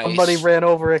give my Somebody ran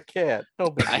over a cat.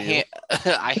 No big I deal. hand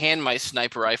I hand my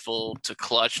sniper rifle to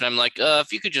Clutch, and I'm like,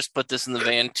 if you could just put this in the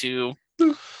van too.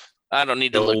 I don't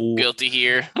need to No. look guilty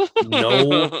here.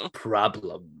 No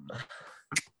problem.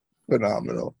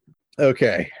 Phenomenal.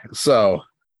 Okay, so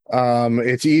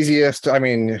it's easiest. I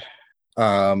mean,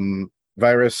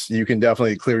 Virus, you can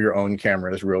definitely clear your own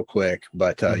cameras real quick,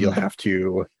 but you'll have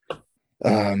to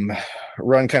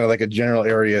run kind of like a general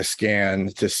area scan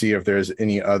to see if there's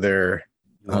any other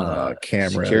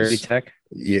cameras. Security tech.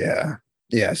 Yeah,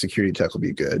 security tech will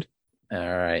be good. All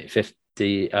right,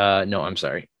 50. No, I'm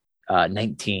sorry.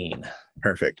 19.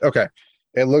 Perfect. Okay,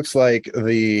 it looks like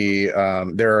there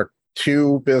are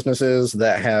 2 businesses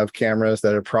that have cameras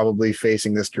that are probably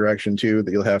facing this direction too,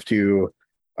 that you'll have to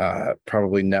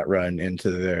probably net run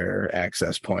into their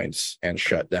access points and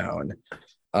shut down.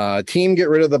 Team, get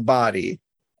rid of the body.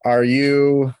 Are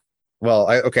you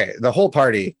okay, the whole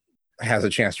party has a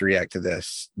chance to react to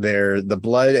this. They're the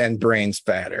blood and brain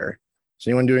spatter. Is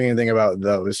anyone doing anything about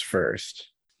those first?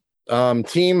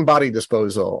 Team, body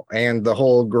disposal, and the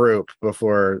whole group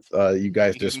before you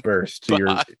guys disperse to your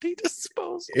Body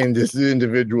disposal.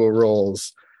 individual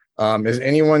roles. Is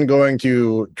anyone going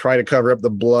to try to cover up the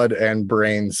blood and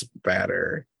brain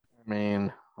spatter? I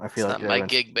mean, I It's feel not like my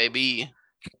gig, baby.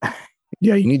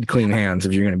 Yeah, you need clean hands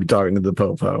if you're going to be talking to the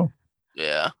popo.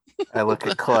 Yeah. I look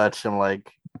at Clutch. I'm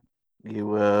like,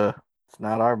 it's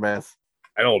not our mess.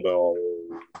 I don't know.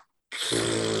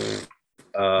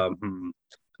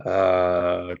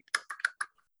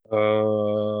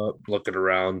 Looking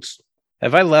around.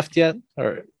 Have I left yet?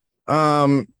 Or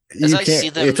As You I can't, see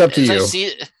them, it's up to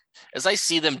you. As I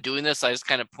see them doing this, I just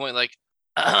kind of point like,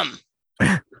 it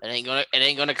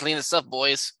ain't gonna clean this up,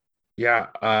 boys. Yeah.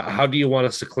 How do you want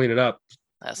us to clean it up?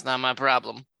 That's not my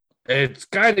problem. It's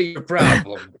kind of your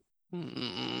problem.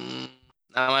 Not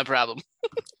my problem.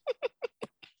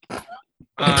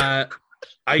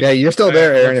 You're still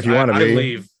there, Aaron, if you want to be.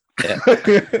 leave.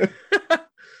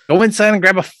 go inside and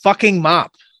grab a fucking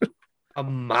mop. A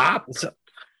mop?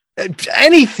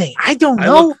 Anything. I don't I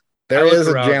know. look- There I look is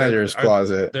a around. janitor's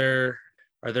closet. Are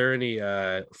there any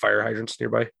fire hydrants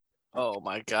nearby? Oh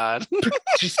my god.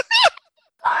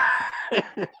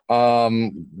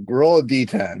 Roll a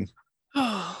d10.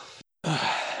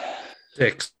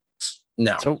 6.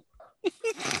 No. So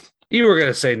You were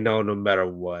gonna say no matter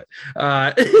what.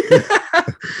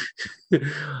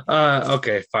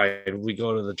 Okay, fine. We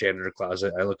go to the janitor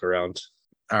closet. I look around.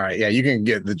 All right. Yeah, you can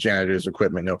get the janitor's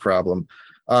equipment, no problem.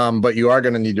 But you are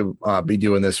going to need to be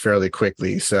doing this fairly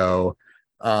quickly. So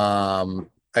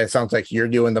it sounds like you're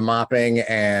doing the mopping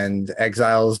and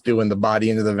Exile's doing the body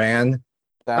into the van.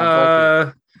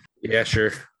 Sounds Yeah,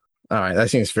 sure. All right, that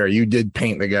seems fair. You did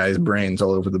paint the guy's brains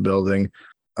all over the building.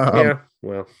 Yeah.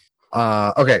 Well.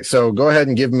 Okay, so go ahead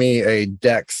and give me a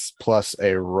dex plus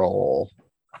a roll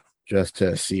just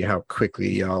to see how quickly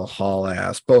y'all haul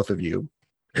ass, both of you.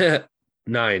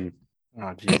 9.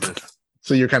 oh Jesus.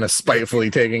 So you're kind of spitefully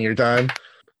taking your time.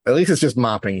 At least it's just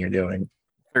mopping you're doing.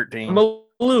 13. I'm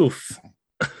aloof.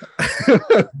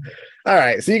 All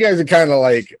right, so you guys are kind of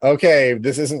like, okay,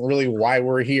 this isn't really why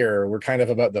we're here. We're kind of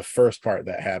about the first part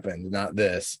that happened, not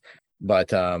this. But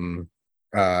the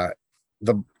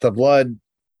blood,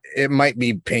 it might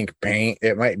be pink paint.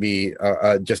 It might be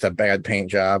just a bad paint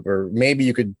job, or maybe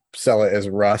you could sell it as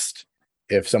rust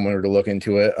if someone were to look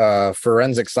into it.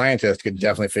 Forensic scientist could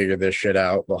definitely figure this shit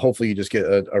out, but hopefully you just get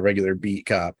a regular beat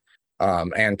cop.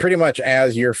 And pretty much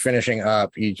as you're finishing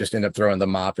up, you just end up throwing the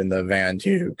mop in the van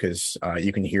too, because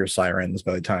you can hear sirens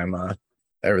by the time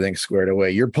everything's squared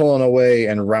away. You're pulling away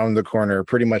and round the corner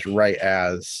pretty much right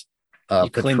as you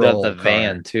cleaned up the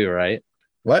van too, right?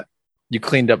 What? You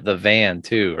cleaned up the van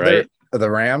too, right? The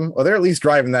Ram? Well, they're at least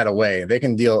driving that away. They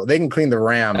can clean the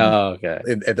Ram Oh, okay.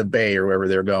 at the bay or wherever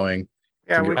they're going.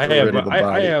 Yeah, to we get I rid of the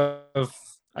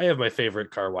body. have my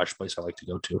favorite car wash place I like to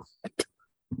go to.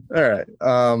 All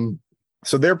right.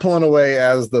 So they're pulling away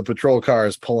as the patrol car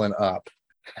is pulling up.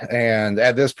 And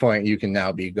at this point, you can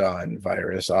now be gone,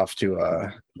 Virus, off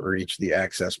to reach the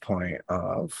access point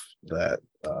of that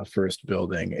first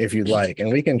building, if you'd like.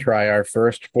 And we can try our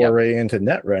first foray into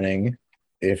net running,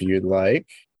 if you'd like.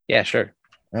 Yeah, sure.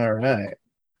 All right.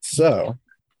 So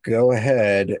go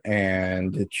ahead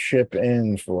and chip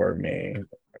in for me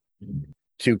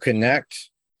to connect.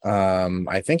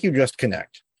 I think you just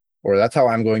connect, or that's how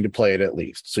I'm going to play it at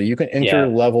least. So you can enter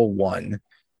level 1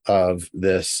 of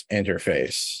this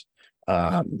interface.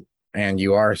 And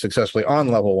you are successfully on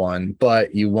level 1,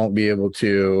 but you won't be able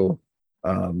to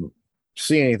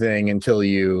see anything until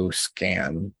you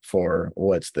scan for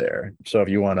what's there. So if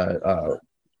you want to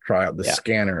try out the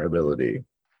scanner ability.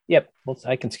 Yep, well,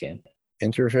 I can scan.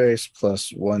 Interface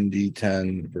plus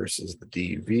 1d10 versus the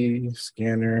DV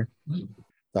scanner.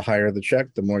 The higher the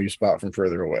check, the more you spot from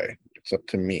further away. It's up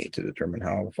to me to determine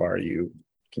how far you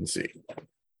can see.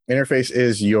 Interface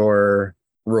is your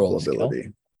roll ability.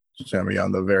 It's going to be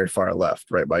on the very far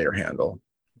left, right by your handle.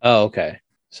 Oh, okay.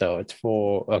 So it's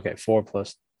 4. Okay, 4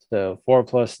 plus. So 4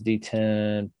 plus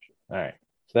D10. All right.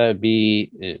 So that would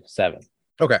be 7.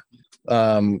 Okay.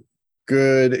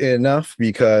 Good enough,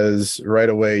 because right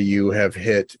away you have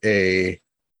hit a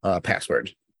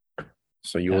password.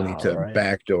 So you will need to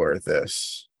backdoor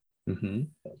this. Mm-hmm.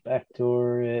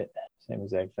 Backdoor it. Same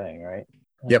exact thing, right?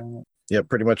 Yep. Yep.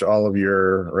 Pretty much all of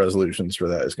your resolutions for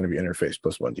that is going to be interface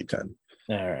plus 1d10.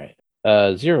 All right.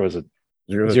 0 is a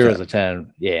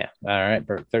 10. Yeah. All right.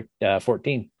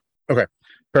 14. Okay.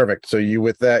 Perfect. So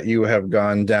with that, you have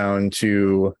gone down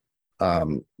to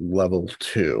level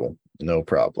 2. No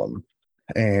problem.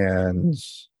 And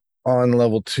on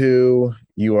level 2,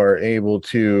 you are able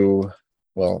to,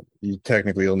 well, you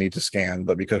technically will need to scan,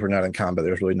 but because we're not in combat,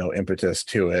 there's really no impetus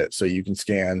to it. So you can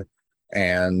scan,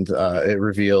 and it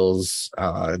reveals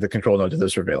the control node to the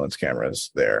surveillance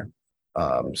cameras there.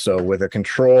 So with a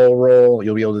control roll,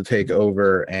 you'll be able to take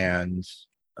over and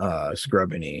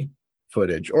scrub any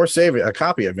footage or save a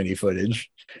copy of any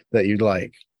footage that you'd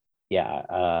like.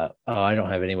 Yeah. I don't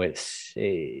have any way to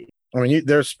save. I mean,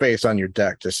 there's space on your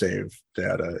deck to save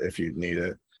data if you need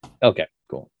it. Okay,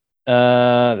 cool.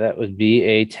 That would be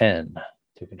a 10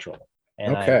 to control.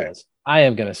 And okay. I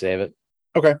am going to save it.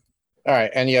 Okay. All right.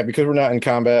 And yeah, because we're not in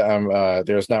combat,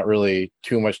 there's not really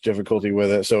too much difficulty with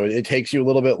it. So it takes you a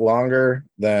little bit longer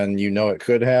than it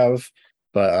could have.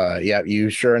 But yeah, you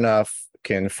sure enough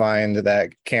can find that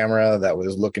camera that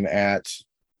was looking at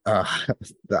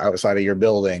the outside of your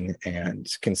building and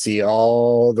can see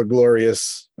all the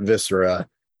glorious viscera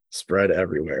spread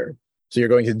everywhere. So you're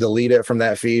going to delete it from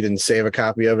that feed and save a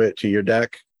copy of it to your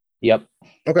deck? Yep.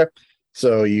 Okay.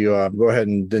 So you go ahead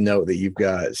and denote that you've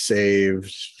got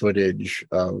saved footage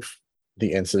of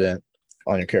the incident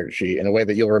on your character sheet in a way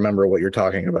that you'll remember what you're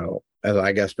talking about as,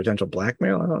 I guess, potential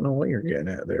blackmail. I don't know what you're getting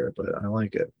at there, but I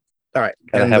like it. All right.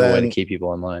 Gotta have a way to keep people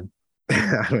online.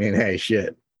 I mean, hey,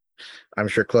 shit. I'm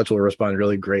sure Clutch will respond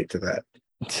really great to that.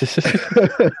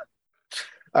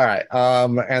 All right.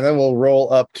 And then we'll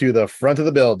roll up to the front of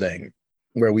the building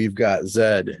where we've got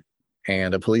Zed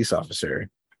and a police officer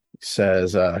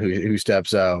says who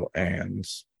steps out and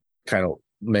kind of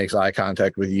makes eye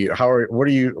contact with you. How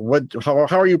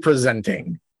are you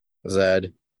presenting,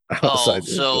 Zed?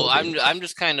 So I'm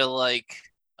just kind of like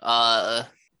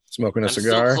smoking a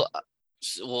cigar.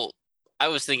 Well, I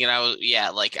was thinking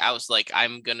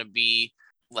I'm gonna be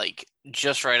like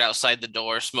just right outside the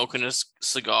door, smoking a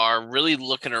cigar, really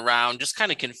looking around, just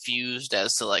kind of confused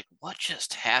as to like what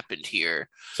just happened here.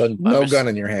 So no gun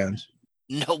in your hand.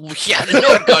 No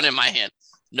gun in my hand.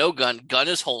 No gun. Gun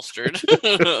is holstered.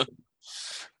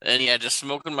 And yeah, just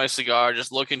smoking my cigar,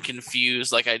 just looking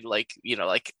confused, like I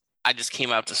just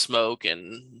came out to smoke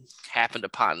and happened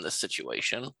upon this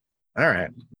situation. All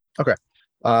right. Okay.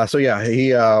 So yeah,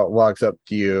 he walks up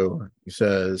to you. He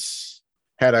says,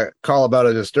 "Had a call about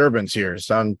a disturbance here.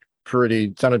 Sounded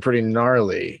pretty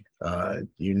gnarly.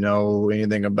 You know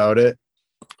anything about it?"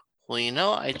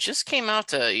 Well, I just came out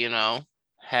to,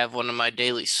 have one of my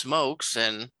daily smokes,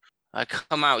 and I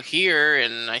come out here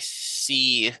and I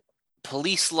see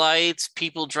police lights,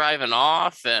 people driving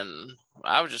off, and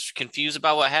I was just confused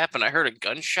about what happened. I heard a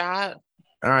gunshot.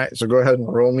 All right, so go ahead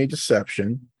and roll me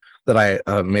deception. That I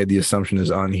made the assumption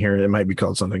is on here. It might be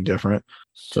called something different.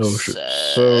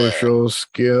 Social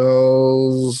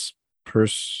skills,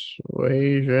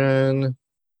 persuasion,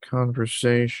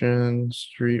 conversation,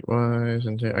 streetwise,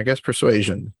 and I guess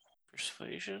persuasion.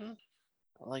 Persuasion,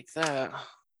 I like that.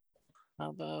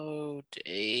 How about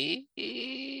a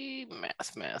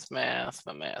math?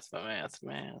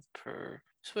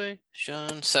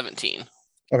 Persuasion 17.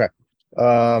 Okay.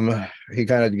 He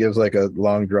kind of gives like a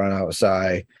long drawn out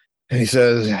sigh. And he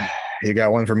says, "You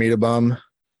got one for me to bum?"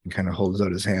 He kind of holds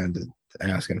out his hand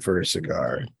asking for a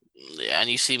cigar. Yeah, and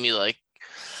you see me like...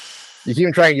 You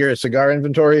keep trying your cigar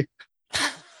inventory?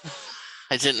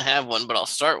 I didn't have one, but I'll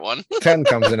start one. 10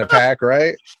 comes in a pack,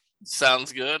 right?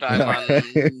 Sounds good. I'm on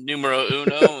numero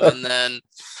uno, and then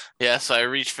so I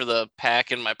reach for the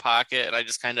pack in my pocket, and I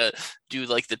just kind of do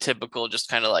like the typical, just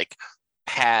kind of like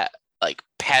pat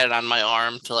it on my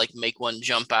arm to like make one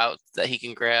jump out that he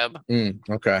can grab.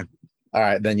 Okay. All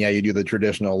right, then you do the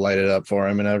traditional light it up for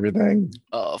him and everything.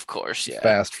 Oh, of course, yeah.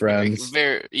 Fast friends.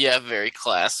 Very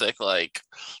classic. Like,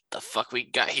 the fuck we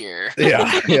got here?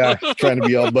 Yeah. Trying to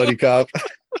be all buddy cop.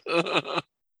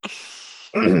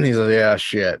 He says, yeah,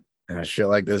 shit. Shit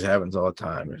like this happens all the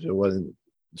time. If it wasn't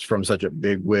from such a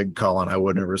big wig calling, I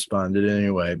wouldn't have responded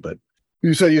anyway. But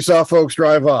you said you saw folks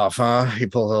drive off, huh? He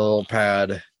pulls a little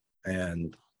pad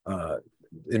and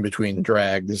in between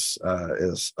drags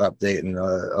is updating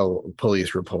a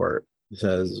police report. It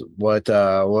says, what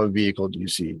vehicle do you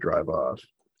see drive off?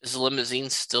 Is the limousine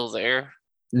still there?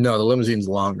 No, the limousine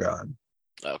long gone.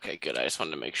 Okay, good. I just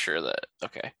wanted to make sure that.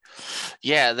 Okay.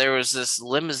 Yeah, there was this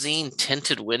limousine,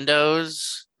 tinted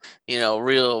windows,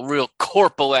 real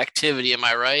corpo activity. Am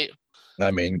I right?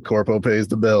 I mean, corpo pays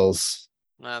the bills.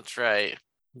 That's right.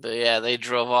 But yeah, they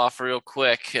drove off real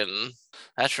quick, and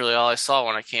that's really all I saw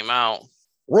when I came out.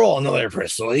 Roll another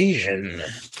persuasion.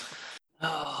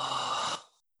 Oh,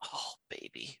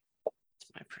 baby. It's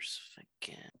my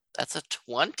persuasion. That's a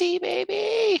 20,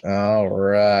 baby. All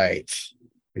right.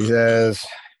 He says,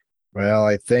 well,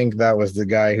 I think that was the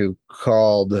guy who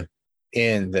called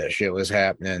in that shit was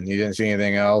happening. You didn't see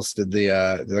anything else? Did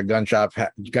the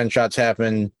gunshots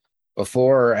happen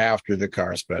before or after the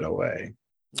car sped away?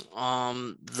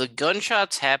 The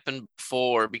gunshots happened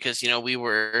before because, we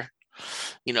were,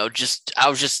 I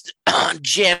was just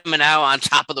jamming out on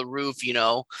top of the roof, I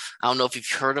don't know if you've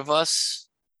heard of us.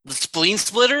 The Spleen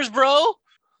Splitters, bro.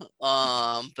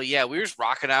 But yeah, we were just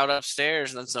rocking out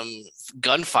upstairs, and then some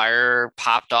gunfire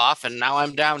popped off, and now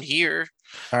I'm down here.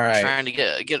 All right, trying to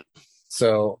get.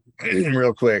 So,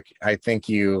 real quick, I think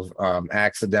you've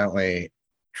accidentally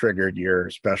triggered your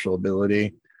special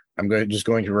ability. I'm just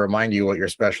going to remind you what your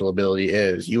special ability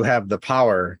is. You have the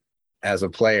power as a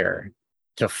player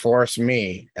to force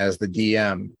me as the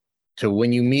DM to,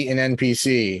 when you meet an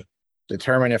NPC,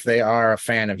 determine if they are a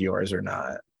fan of yours or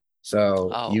not.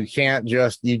 So you can't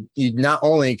just you not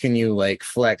only can you like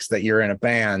flex that you're in a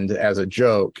band as a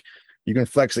joke, you can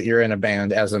flex that you're in a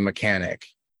band as a mechanic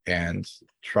and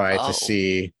try to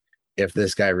see if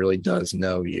this guy really does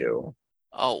know you.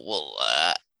 Oh,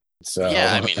 well, so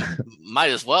yeah, I mean, might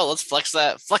as well. Let's flex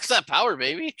that power,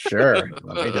 baby. Sure.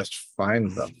 Let me just find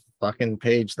the fucking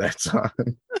page that's on.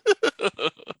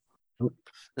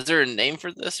 Is there a name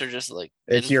for this or just like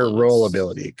it's influence? Your role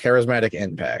ability, charismatic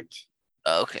impact.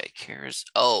 Okay,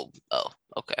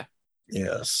 okay.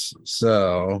 Yes.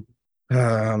 So,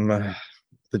 the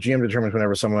GM determines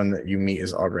whenever someone that you meet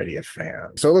is already a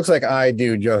fan. So it looks like I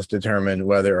do just determine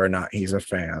whether or not he's a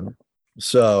fan.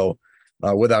 So,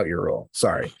 without your roll,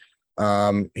 sorry.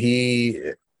 He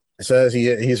says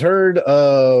he's heard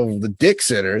of the Dick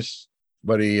Sitters,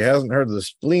 but he hasn't heard of the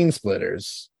Spleen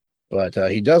Splitters. But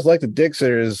he does like the Dick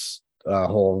Sitters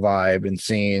whole vibe and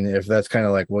scene. If that's kind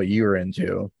of like what you were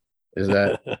into. Is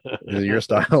it your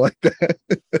style like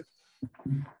that?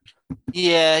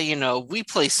 Yeah, we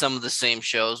play some of the same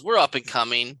shows. We're up and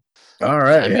coming. All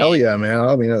right. Hell yeah, man.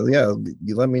 I mean, yeah,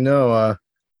 you let me know.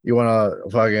 You want to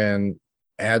fucking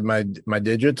add my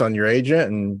digits on your agent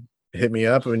and hit me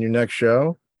up on your next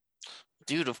show?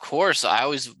 Dude, of course. I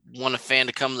always want a fan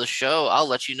to come to the show. I'll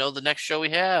let you know the next show we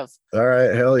have. All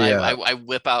right. Hell yeah. I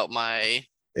whip out my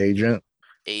agent.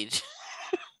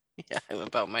 Yeah, I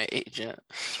whip out my agent.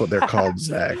 That's what they're called,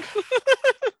 Zach.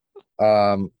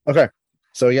 Okay.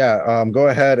 So yeah, go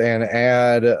ahead and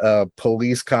add a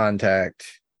police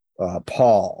contact,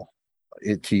 Paul,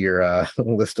 to your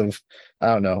list of, I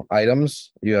don't know,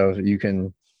 items. You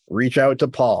can reach out to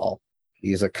Paul.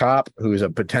 He's a cop who's a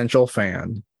potential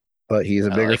fan, but he's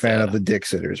a bigger fan of the Dick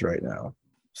Sitters right now.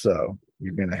 So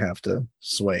you're gonna have to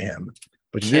sway him.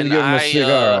 But you did give him a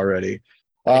cigar already.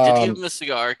 I did give him a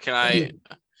cigar. Can I?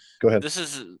 Go ahead. This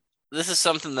is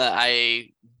something that I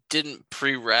didn't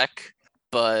prereq,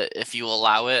 but if you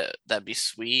allow it, that'd be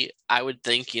sweet. I would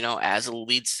think, as a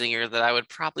lead singer, that I would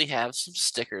probably have some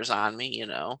stickers on me.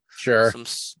 Sure. Some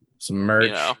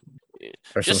merch.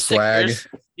 Or some swag.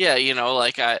 Stickers. Yeah,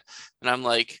 I'm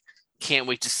like, can't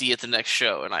wait to see you at the next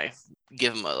show, and I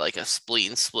give him a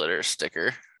Spleen Splitter sticker.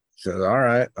 He says, all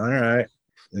right.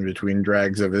 In between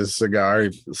drags of his cigar,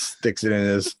 he sticks it in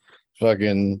his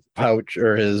fucking pouch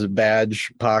or his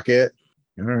badge pocket.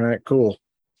 All right, cool.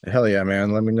 Hell yeah,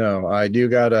 man. Let me know. I do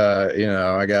gotta,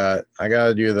 I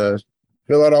gotta do the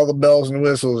fill out all the bells and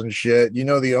whistles and shit.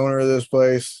 The owner of this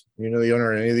place? The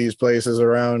owner of any of these places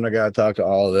around? I gotta talk to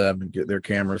all of them and get their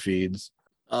camera feeds.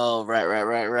 Oh,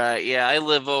 right. Yeah, I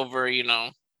live over,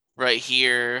 right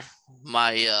here.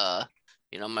 My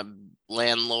my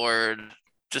landlord,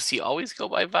 does he always go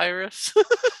by Virus?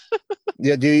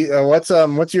 Yeah. Do you,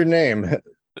 what's your name?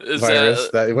 Is Virus.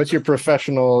 that What's your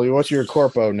professional? What's your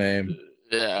corpo name?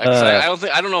 yeah, 'cause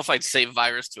I don't know if I'd say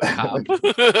Virus to a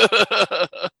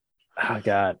cop. Oh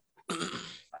God.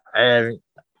 And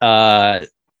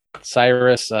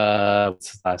Cyrus.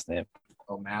 What's his last name?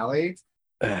 O'Malley.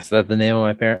 Is that the name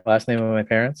of my last name of my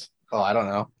parents? Oh, I don't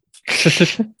know.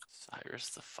 Cyrus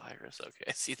the Virus. Okay,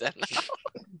 I see that now.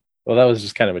 Well, that was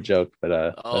just kind of a joke, but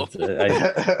Oh.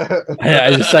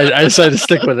 I decided to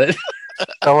stick with it.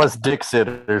 Tell us dick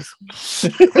sitters.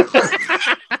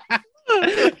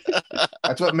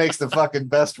 That's what makes the fucking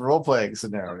best role playing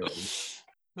scenario.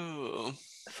 Ooh.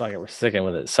 Fuck it, we're sticking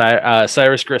with it.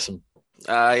 Cyrus Grissom.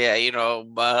 Yeah,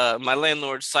 my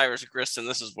landlord Cyrus Grissom.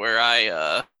 This is where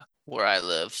I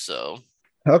live. So,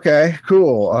 Okay,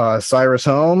 cool. Cyrus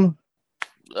home.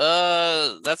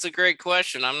 that's a great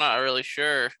question. I'm not really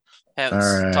sure. Haven't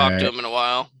All talked to right. him in a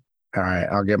while. All right,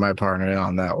 I'll get my partner in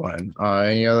on that one.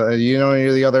 Any other? You know any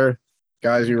of the other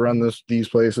guys who run these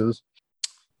places?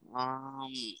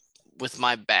 With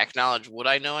my back knowledge, would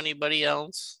I know anybody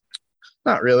else?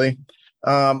 Not really.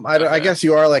 I Okay. guess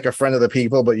you are like a friend of the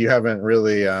people, but you haven't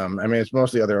really. I mean, it's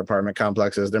mostly other apartment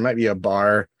complexes. There might be a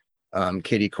bar,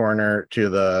 kitty corner to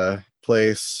the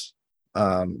place,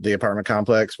 the apartment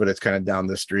complex, but it's kind of down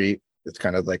the street. It's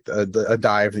kind of like a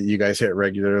dive that you guys hit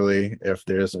regularly if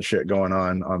there isn't shit going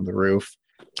on the roof.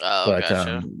 Oh, But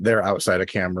gotcha. they're outside of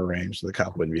camera range, so the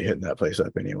cop wouldn't be hitting that place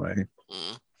up anyway.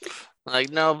 Mm. Like,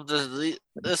 no,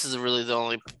 this is really the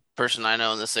only person I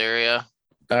know in this area.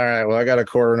 All right, well, I got to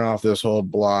cordon off this whole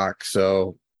block,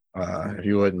 so if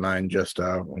you wouldn't mind just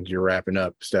when you're wrapping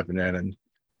up, stepping in and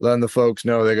letting the folks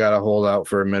know they got to hold out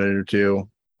for a minute or two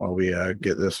while we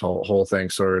get this whole thing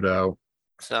sorted out.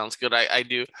 Sounds good. I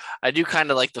do kind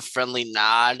of like the friendly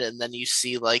nod, and then you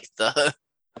see like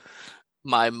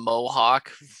my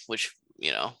mohawk, which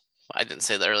I didn't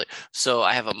say that earlier. So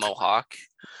I have a mohawk,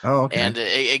 Oh, okay. and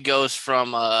it goes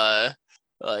from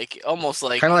like almost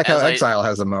like Kind of like how as Exile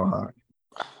has a mohawk.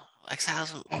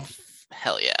 Exiles,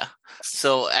 hell yeah.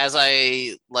 So as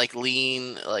I like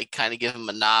lean, like kind of give him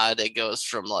a nod, it goes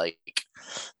from like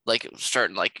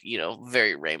starting like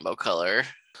very rainbow color,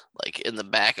 like in the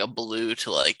back a blue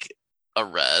to like a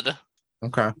red.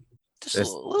 Okay. Just Is-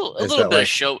 a little is bit that of like-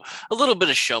 show, a little bit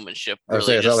of showmanship. I would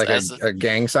Really, say, is that just like a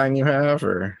gang sign you have,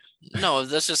 or no,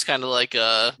 that's just kind of like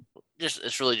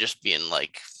it's really just being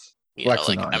like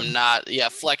flexing like on I'm him? not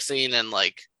flexing and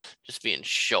like just being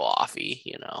show offy.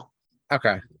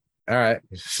 Okay. All right.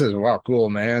 This is wow, cool,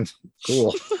 man.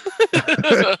 Cool.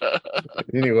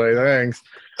 Anyway, thanks.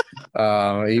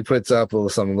 He puts up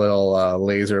some little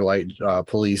laser light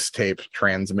police tape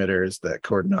transmitters that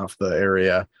cordon off the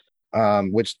area,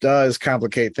 which does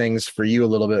complicate things for you a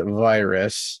little bit,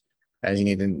 Virus, as you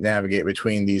need to navigate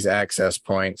between these access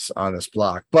points on this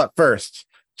block. But first,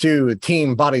 to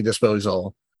team body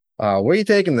disposal. Where are you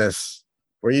taking this?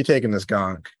 Where are you taking this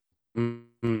gonk? Mhm.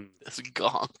 It's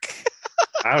gonk.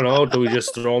 I don't know. Do we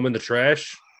just throw them in the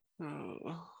trash?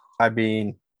 I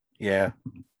mean, yeah.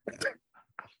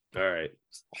 All right.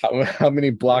 How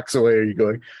many blocks away are you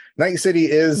going? Night City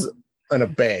is in a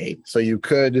bay, so you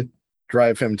could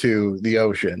drive him to the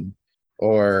ocean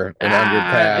or an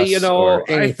underpass or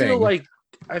anything.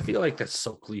 I feel like that's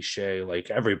so cliche.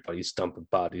 Like everybody's dumping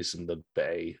bodies in the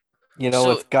bay.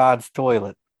 So- It's God's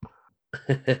toilet.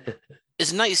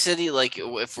 Is Night City like,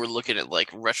 if we're looking at like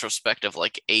retrospective,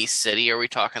 like a city? Are we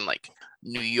talking like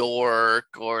New York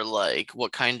or like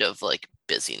what kind of like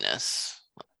busyness?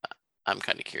 I'm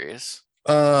kind of curious.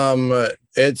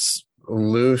 It's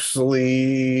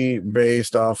loosely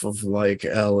based off of like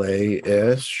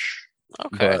LA-ish,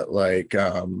 Okay. but like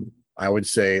I would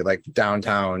say like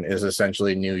downtown is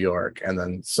essentially New York, and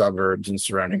then suburbs and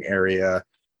surrounding area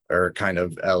are kind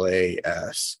of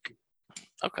LA-esque.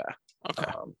 Okay.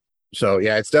 So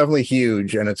yeah, it's definitely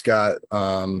huge, and it's got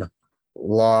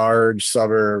large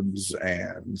suburbs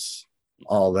and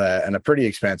all that, and a pretty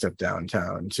expensive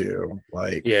downtown too.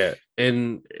 Like, Yeah,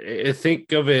 and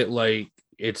think of it like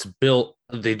it's built.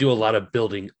 They do a lot of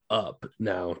building up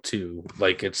now too.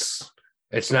 Like it's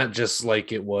not just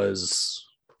like it was.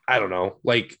 I don't know.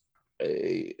 Like,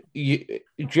 did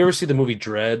you ever see the movie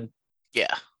Dread?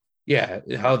 Yeah. Yeah,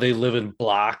 how they live in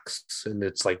blocks and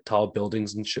it's like tall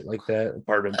buildings and shit like that,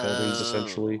 apartment buildings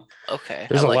essentially. Okay.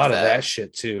 There's I a like lot of that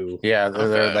shit too. yeah, they're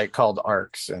Okay. like called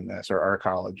arcs in this, or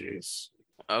arcologies.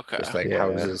 Okay. Just like Yeah.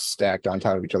 houses stacked on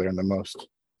top of each other in the most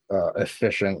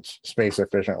efficient, space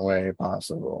efficient way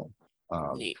possible.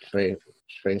 Neat.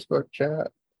 Facebook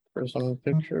chat for some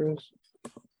pictures.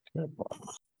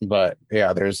 But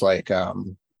yeah, there's like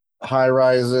high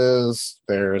rises,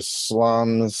 there's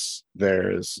slums,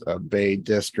 there's a Bay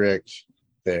District,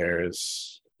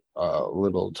 there's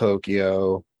Little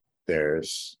Tokyo,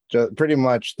 there's just pretty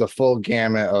much the full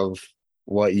gamut of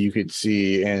what you could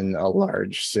see in a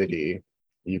large city.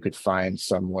 You could find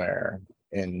somewhere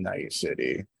in Night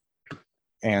City.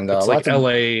 And it's like LA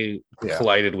yeah.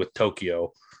 collided with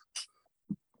Tokyo.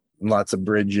 Lots of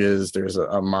bridges. There's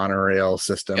a monorail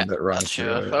system that runs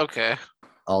through it. Okay.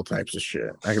 All types of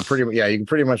shit. You can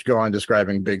pretty much go on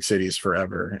describing big cities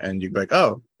forever, and you'd be like,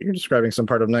 oh, you're describing some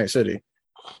part of Night City.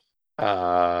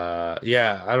 Yeah,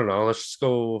 I don't know. Let's just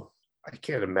go. I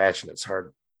can't imagine it's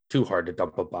too hard to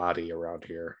dump a body around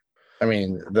here. I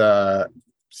mean, the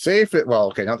safest, well,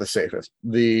 okay, not the safest.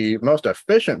 The most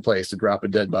efficient place to drop a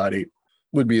dead body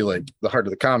would be like the heart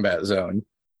of the combat zone,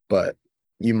 but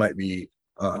you might be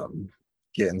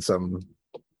getting into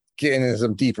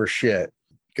some deeper shit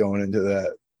going into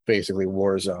that basically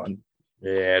war zone.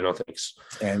 Yeah, no thanks.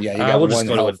 And yeah, you got one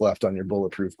health left on your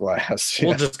bulletproof glass.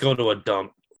 We'll just go to a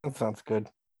dump. That sounds good.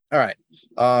 All right.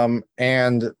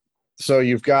 And so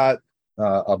you've got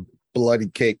a bloody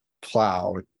cake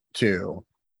plow too,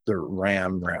 the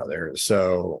ram rather.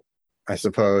 So I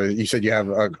suppose you said you have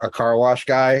a car wash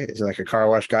guy. Is it like a car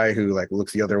wash guy who like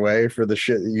looks the other way for the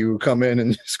shit that you come in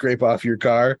and scrape off your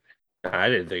car? I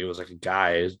didn't think it was like a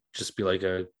guy. It'd just be like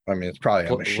it's probably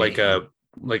a machine.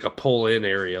 like a pull-in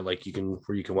area, like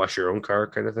where you can wash your own car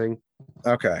kind of thing.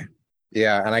 Okay.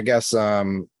 Yeah, and I guess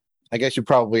you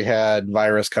probably had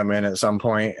Virus come in at some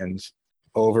point and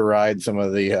override some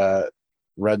of the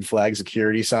red flag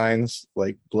security signs,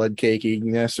 like blood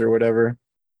cakiness or whatever.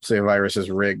 Say Virus has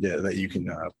rigged it that you can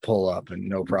pull up and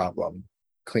no problem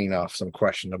clean off some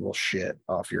questionable shit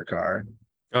off your car.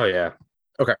 Oh yeah.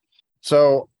 Okay.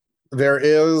 So there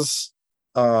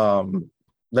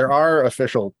are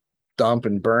official dump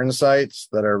and burn sites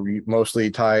that are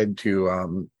mostly tied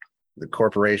to the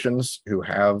corporations who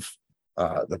have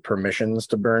the permissions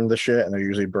to burn the shit, and they're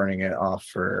usually burning it off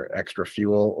for extra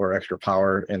fuel or extra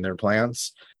power in their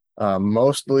plants.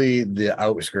 Mostly the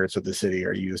outskirts of the city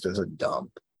are used as a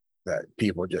dump that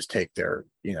people just take their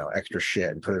extra shit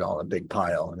and put it all in a big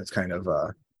pile, and it's kind of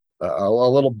a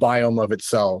little biome of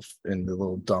itself in the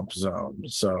little dump zone.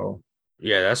 So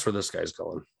yeah, that's where this guy's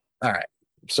going. All right.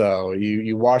 So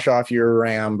you wash off your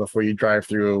ram before you drive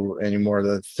through any more of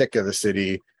the thick of the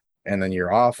city, and then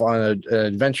you're off on an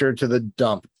adventure to the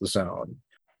dump zone.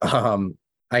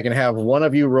 I can have one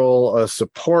of you roll a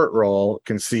support roll,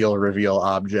 conceal, reveal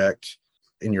object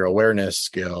in your awareness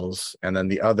skills, and then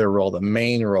the other roll the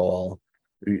main roll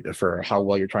for how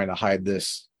well you're trying to hide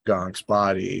this gonk's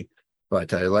body.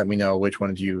 But let me know which one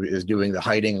of you is doing the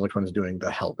hiding and which one is doing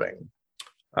the helping.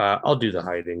 I'll do the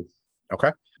hiding.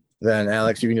 Okay. Then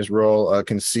Alex, you can just roll a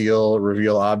conceal,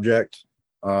 reveal object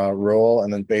roll,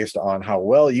 and then based on how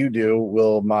well you do,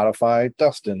 we'll modify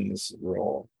Dustin's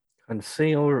roll.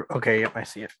 Conceal. Okay, yep, I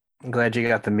see it. I'm glad you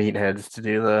got the meatheads to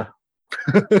do the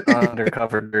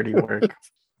undercover dirty work.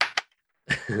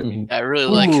 I really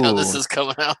like how this is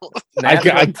coming out. I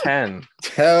got 10.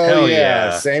 Hell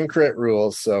yeah. Same crit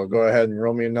rules. So go ahead and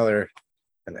roll me another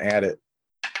and add it.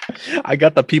 I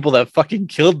got the people that fucking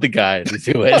killed the guy to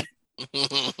do it.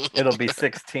 It'll be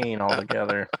 16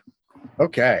 altogether.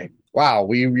 Okay. Wow.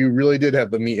 You really did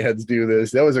have the meatheads do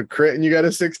this. That was a crit and you got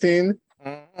a 16?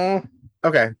 Mm-hmm.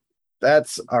 Okay.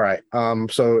 That's all right.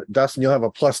 So Dustin, you'll have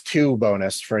a +2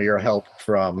 bonus for your help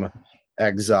from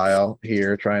Exile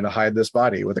here trying to hide this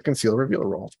body with a conceal reveal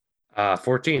roll.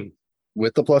 14.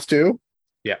 With the +2?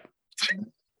 Yeah.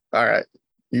 All right.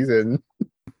 He's in.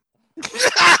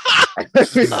 I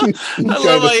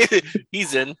love how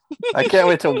he's in. I can't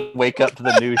wait to wake up to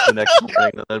the news the next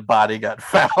morning that the body got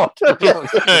found.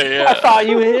 Yeah. I thought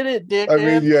you hit it, dick. I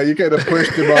mean, yeah, you kind of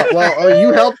pushed him up. Well,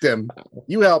 you helped him. So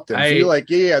you're like,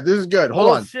 yeah, this is good.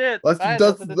 Hold on. Shit. Let's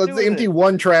empty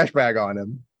one trash bag on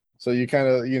him. So you kind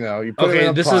of, you put it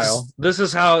in a pile. This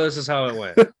is how it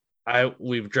went.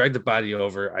 We've dragged the body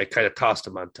over. I kind of tossed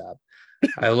him on top.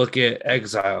 I look at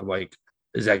Exile. I'm like,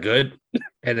 is that good?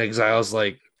 And Exile's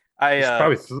like,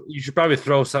 you should probably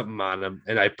throw something on him.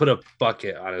 And I put a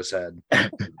bucket on his head.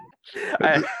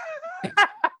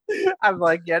 I'm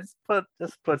like, yeah,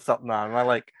 just put something on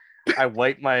him. I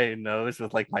wipe my nose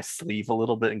with like my sleeve a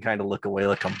little bit and kind of look away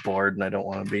like I'm bored and I don't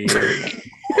want to be here.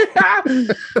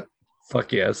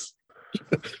 Fuck yes.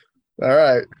 All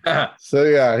right. So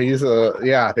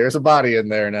yeah, there's a body in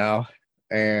there now.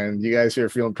 And you guys here are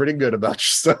feeling pretty good about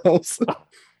yourselves.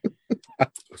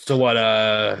 So what,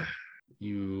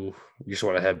 you just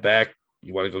want to head back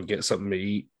You want to go get something to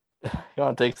eat? You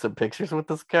want to take some pictures with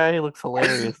this guy? He looks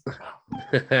hilarious.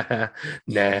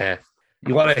 Nah.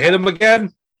 You want to hit him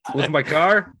again with my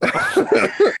car?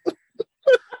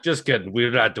 Just kidding.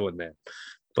 We're not doing that.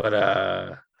 But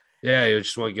yeah, you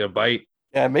just want to get a bite?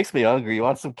 Yeah, it makes me hungry. You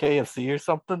want some KFC or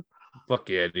something? Fuck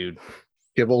yeah, dude.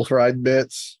 Kibble fried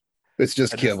bits. It's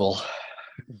just kibble.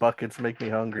 Buckets make me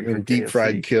hungry. And deep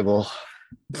fried kibble.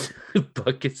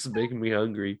 Buckets making me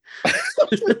hungry.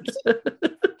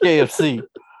 KFC.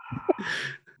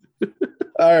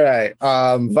 All right.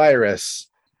 Virus.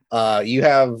 You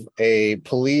have a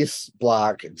police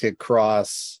block to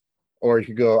cross, or you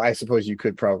could go, I suppose you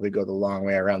could probably go the long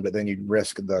way around, but then you'd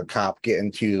risk the cop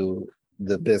getting to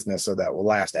the business of that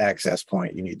last access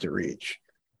point you need to reach.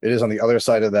 It is on the other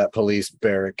side of that police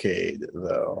barricade,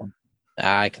 though.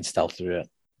 I can stealth through it.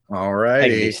 All I can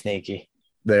be right. sneaky.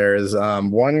 There's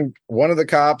one of the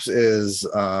cops is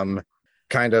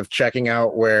kind of checking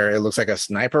out where it looks like a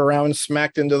sniper round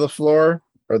smacked into the floor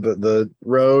or the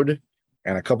road,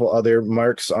 and a couple other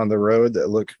marks on the road that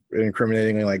look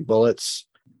incriminatingly like bullets.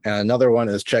 And another one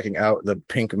is checking out the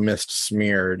pink mist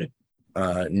smeared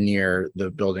near the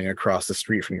building across the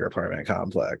street from your apartment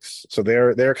complex. So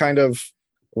they're kind of,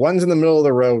 one's in the middle of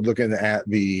the road looking at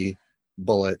the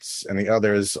bullets, and the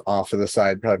other's off to the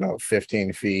side, probably about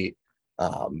 15 feet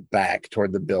back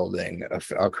toward the building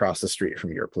across the street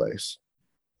from your place.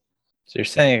 So you're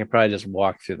saying I could probably just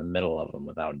walk through the middle of them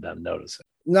without them noticing?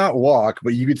 Not walk,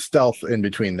 but you could stealth in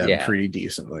between them Yeah. pretty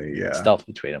decently. Yeah. Stealth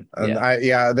between them.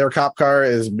 And their cop car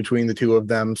is between the two of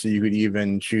them, so you could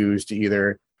even choose to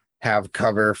either have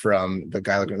cover from the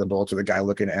guy looking at the bullets or the guy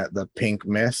looking at the pink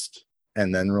mist,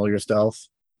 and then roll your stealth.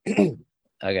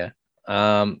 Okay.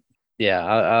 Yeah,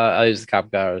 I'll use the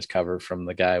cop car as cover from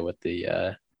the guy with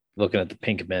the looking at the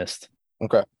pink mist.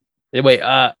 Okay. Wait,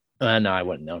 no, I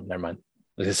wouldn't know. Never mind.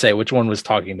 I was gonna say which one was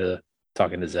talking to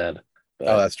Zed. But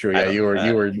Oh, that's true. Yeah, you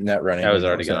were net running. I was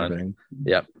already gone.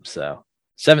 Yep. So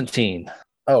 17.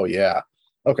 Oh yeah.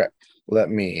 Okay. Let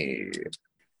me.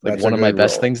 Like That's one a of my good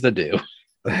best roll. things to do.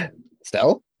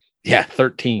 Stealth. Yeah,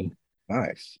 13.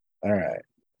 Nice. All right.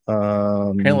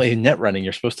 Apparently, net running,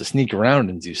 you're supposed to sneak around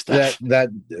and do stuff.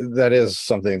 That is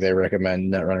something they recommend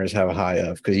net runners have a high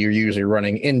of, because you're usually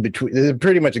running in between. This is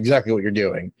pretty much exactly what you're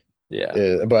doing.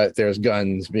 Yeah. But there's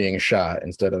guns being shot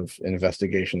instead of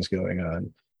investigations going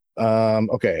on.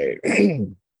 Okay.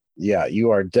 Yeah, you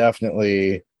are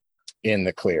definitely in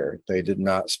the clear. They did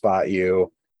not spot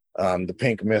you. The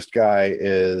pink mist guy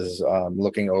is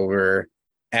looking over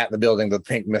at the building the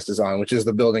pink mist is on, which is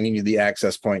the building you need the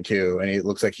access point to, and it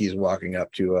looks like he's walking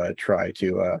up to try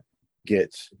to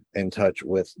get in touch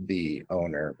with the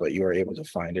owner, but you are able to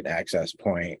find an access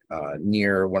point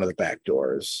near one of the back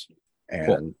doors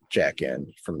and jack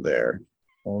in from there.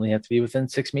 Only have to be within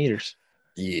 6 meters.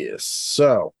 Yes.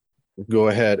 So go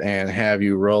ahead and have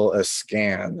you roll a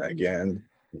scan again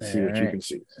and see what you can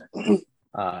see.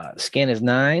 Scan is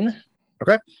 9.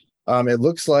 Okay. It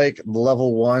looks like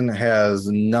level 1 has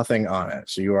nothing on it,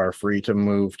 so you are free to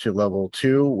move to level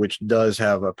 2, which does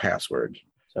have a password.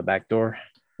 So back door.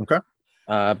 Okay.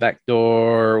 Back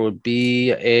door would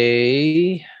be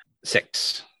a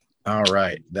 6. All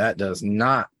right. That does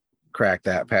not crack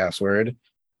that password,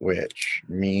 which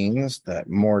means that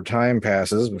more time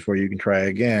passes before you can try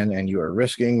again, and you are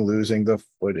risking losing the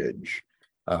footage.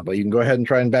 But you can go ahead and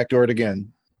try and backdoor it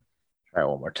again. Try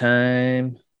one more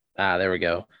time. There we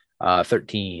go.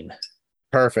 13.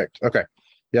 Perfect. Okay.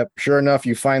 Yep. Sure enough,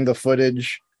 you find the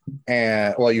footage,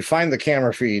 and you find the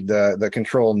camera feed, the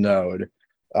control node.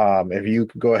 If you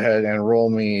could go ahead and roll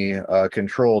me a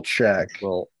control check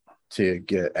to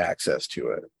get access to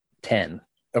it. 10.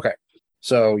 Okay.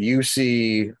 So you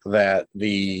see that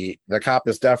the cop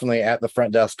is definitely at the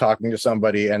front desk talking to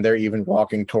somebody, and they're even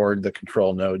walking toward the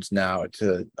control nodes now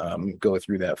to go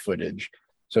through that footage.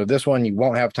 So this one, you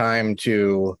won't have time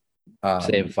to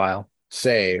save file.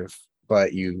 Save,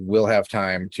 but you will have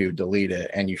time to delete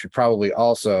it. And you should probably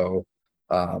also,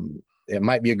 it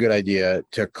might be a good idea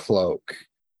to cloak,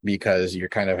 because you're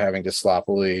kind of having to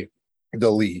sloppily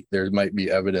delete. There might be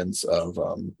evidence of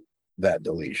that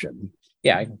deletion.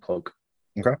 Yeah, I can cloak.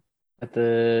 Okay.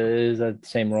 Is that the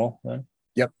same roll then?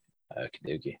 Yep. Okie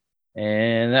dokie.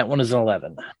 And that one is an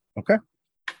 11. Okay.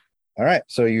 All right.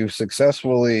 So you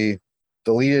successfully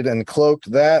deleted and cloaked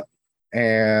that,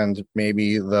 and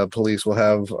maybe the police will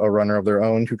have a runner of their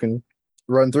own who can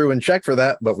run through and check for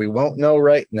that, but we won't know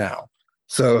right now.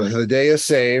 So the day is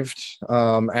saved.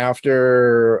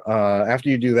 After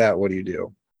you do that, what do you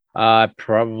do?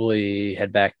 Probably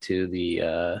head back to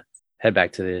the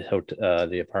hotel,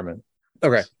 the apartment.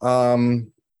 Okay.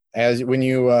 As when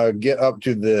you get up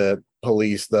to the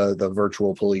police, the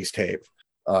virtual police tape,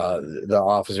 the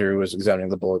officer who was examining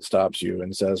the bullet stops you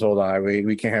and says, "Hold on,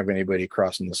 we can't have anybody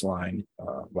crossing this line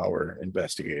while we're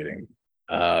investigating."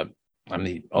 I'm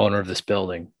the owner of this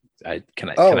building. Can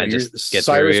I You're just get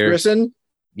Cyrus through here? Grisson?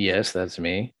 Yes, that's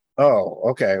me. Oh,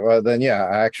 okay. Well, then, yeah,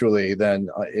 actually, then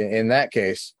in that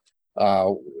case,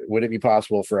 would it be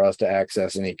possible for us to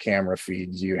access any camera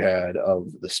feeds you had of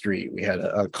the street? We had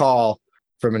a call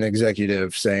from an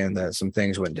executive saying that some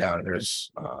things went down.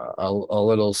 There's a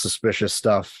little suspicious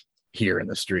stuff here in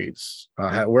the streets.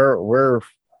 Where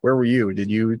were you?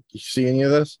 Did you see any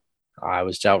of this? I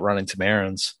was out running some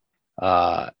errands.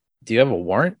 Do you have a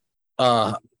warrant?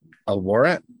 A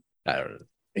warrant? I don't know.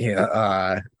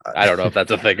 Yeah. I don't know if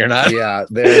that's a thing or not. Yeah,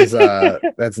 there's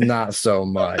that's not so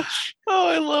much. Oh,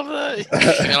 I love that.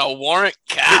 And a warrant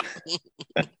cap.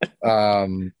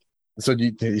 So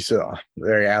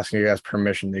they're asking you guys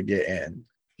permission to get in.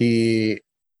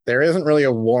 There isn't really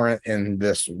a warrant in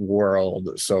this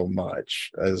world so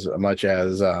much as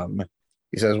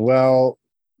he says, well,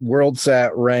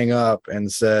 WorldSat rang up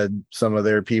and said some of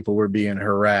their people were being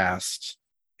harassed,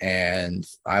 and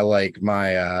I like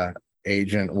my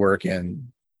agent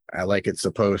working. I like it's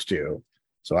supposed to.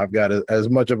 So I've got as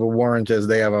much of a warrant as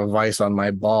they have a vice on my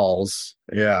balls.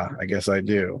 Yeah, I guess I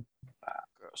do.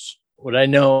 Gross. Would I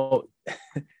know?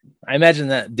 I imagine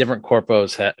that different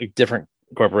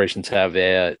corporations have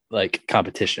a like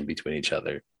competition between each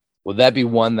other. Would that be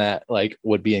one that like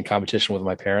would be in competition with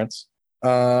my parents?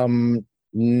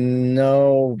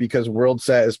 No, because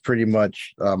WorldSat is pretty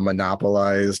much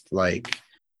monopolized, like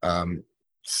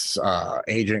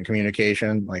agent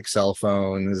communication, like cell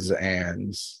phones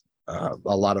and a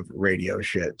lot of radio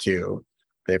shit too.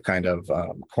 They've kind of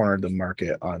cornered the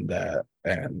market on that,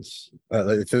 and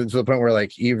to the point where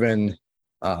like even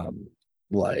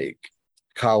like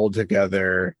cobbled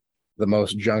together the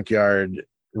most junkyard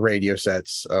radio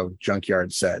sets of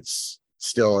junkyard sets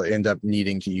still end up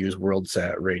needing to use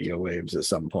WorldSat radio waves at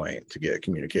some point to get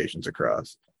communications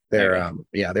across. They're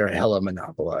they're hella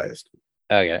monopolized.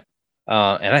 Okay.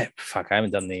 And I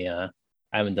haven't done the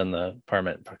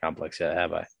apartment complex yet,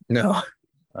 have I? No.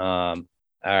 All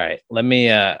right. Let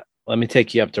me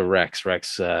take you up to Rex.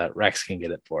 Rex can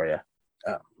get it for you.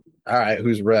 All right.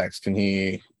 Who's Rex?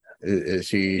 Is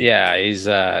he? Yeah, he's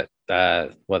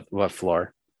what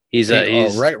floor? He's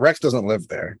Rex doesn't live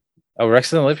there. Oh,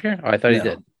 Rex doesn't live here? Oh, I thought he No.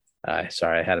 did.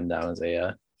 Sorry, I had him down as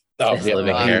a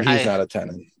living here. He's not a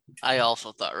tenant. I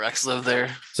also thought Rex lived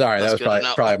there. Sorry, That's that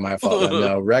was probably my fault.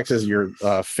 No, Rex is your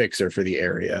fixer for the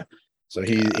area. So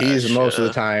he's most of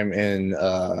the time in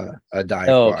a dive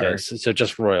bar. Okay. So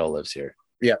just Royal lives here.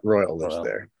 Yeah, Royal lives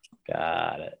there.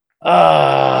 Got it.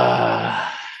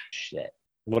 Shit.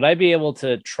 Would I be able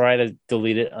to try to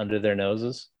delete it under their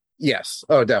noses? Yes.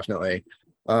 Oh, definitely.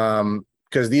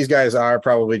 Because these guys are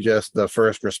probably just the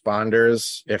first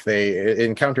responders. If they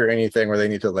encounter anything where they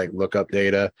need to like look up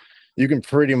data, you can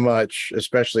pretty much,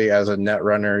 especially as a net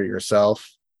runner yourself,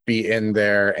 be in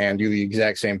there and do the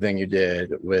exact same thing you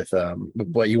did with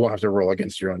but you won't have to roll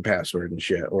against your own password and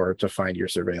shit or to find your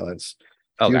surveillance.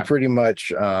 Okay. You pretty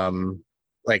much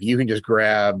like you can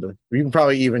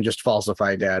probably even just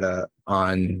falsify data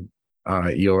on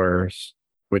yours,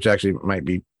 which actually might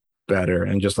be better,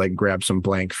 and just like grab some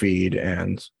blank feed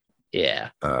and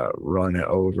run it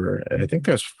over. I think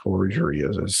there's forgery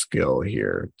as a skill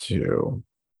here too.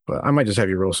 But I might just have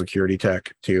you roll security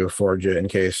tech to forge it in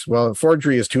case. Well,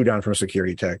 forgery is 2 down from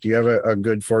security tech. Do you have a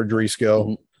good forgery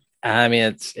skill? I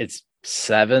mean, it's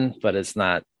 7, but it's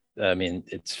not. I mean,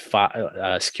 it's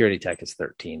 5. Security tech is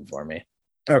 13 for me.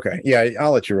 Okay, yeah,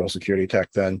 I'll let you roll security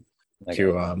tech then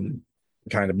to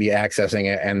kind of be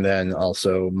accessing it and then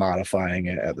also modifying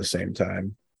it at the same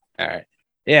time. All right.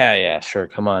 Yeah, sure.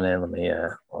 Come on in. Let me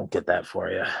I'll get that for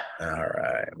you. All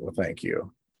right. Well, thank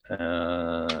you.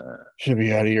 Should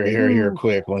be out of your hair here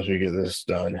quick once we get this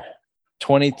done.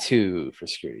 22 for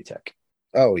security tech.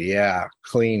 Oh yeah,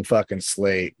 clean fucking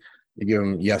slate. You give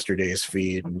him yesterday's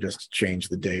feed and just change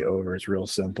the date over. It's real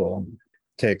simple.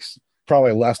 Takes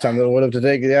probably less time than it would have to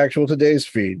take the actual today's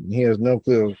feed. He has no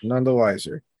clue, none the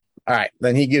wiser. All right,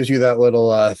 then he gives you that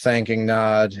little thanking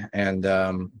nod and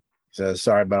says,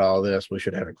 "Sorry about all this. We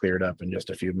should have it cleared up in just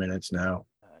a few minutes now."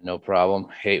 No problem.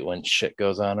 Hate when shit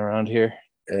goes on around here.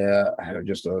 Yeah,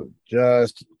 just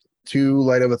too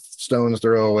light of a stone's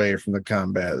throw away from the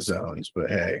combat zones, but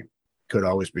hey, could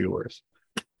always be worse.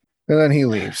 And then he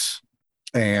leaves.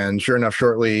 And sure enough,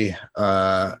 shortly,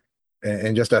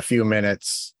 in just a few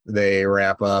minutes, they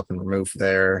wrap up and remove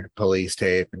their police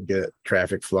tape and get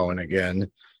traffic flowing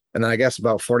again. And then I guess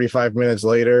about 45 minutes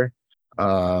later,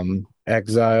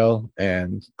 Exile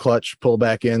and Clutch pull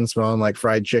back in, smelling like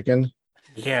fried chicken.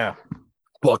 Yeah.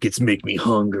 Buckets make me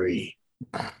hungry.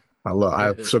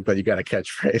 I'm so glad you got a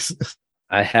catchphrase.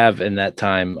 I have in that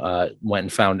time went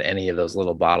and found any of those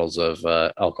little bottles of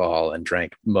alcohol and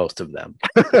drank most of them.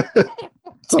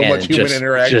 So And much human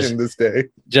interaction this day.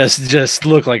 Just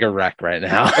look like a wreck right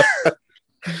now.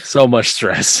 So much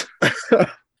stress.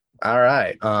 All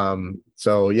right.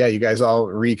 So yeah, you guys all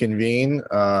reconvene.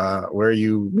 Where are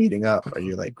you meeting up? Are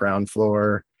you like ground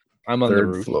floor? I'm on the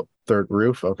roof. Third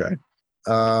roof. Okay.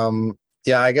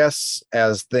 Yeah, I guess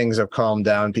as things have calmed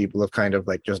down, people have kind of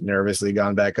like just nervously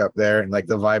gone back up there, and like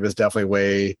the vibe is definitely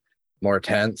way more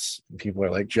tense. People are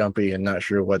like jumpy and not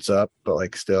sure what's up, but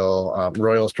like still,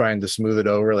 Royal's trying to smooth it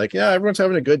over. Like, yeah, everyone's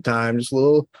having a good time, just a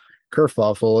little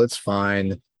kerfuffle. It's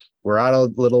fine. We're out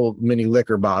of little mini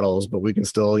liquor bottles, but we can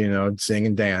still, sing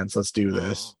and dance. Let's do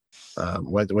this.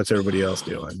 What's everybody else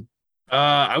doing?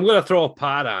 I'm gonna throw a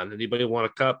pot on. Anybody want a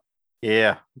cup?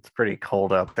 Yeah. It's pretty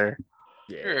cold out there.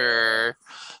 Sure.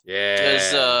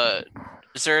 Yeah.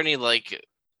 Is there any like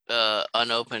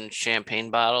unopened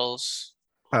champagne bottles?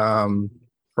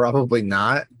 Probably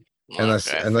not, unless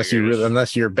Okay, unless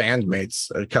your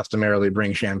bandmates customarily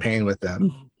bring champagne with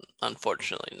them.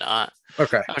 Unfortunately not.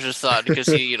 Okay. I just thought because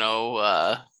he,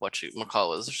 what you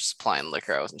McCall was just supplying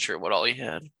liquor. I wasn't sure what all he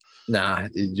had. Nah,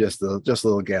 just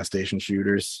little gas station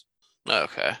shooters.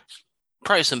 Okay.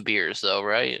 Probably some beers though,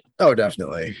 right? Oh,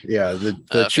 definitely. Yeah, the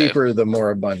Okay. cheaper, the more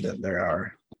abundant there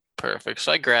are. Perfect.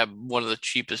 So I grab one of the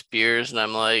cheapest beers and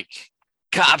I'm like,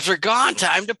 cops are gone,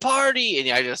 time to party.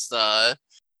 And I just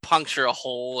puncture a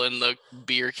hole in the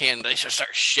beer can and I just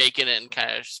start shaking it and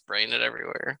kind of spraying it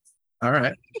everywhere. All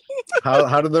right.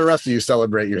 How did the rest of you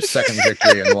celebrate your second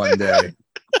victory in one day?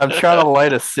 I'm trying to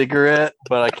light a cigarette,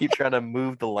 but I keep trying to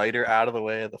move the lighter out of the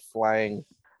way of the flying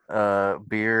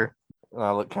beer.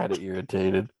 I look kind of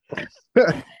irritated.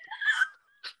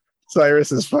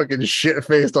 Cyrus is fucking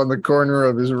shit-faced on the corner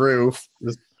of his roof,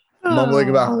 just mumbling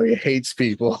about how he hates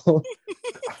people.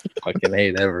 Fucking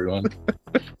hate everyone.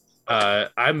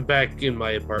 I'm back in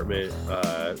my apartment,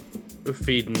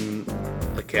 feeding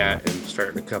the cat and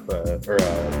starting a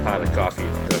pot of coffee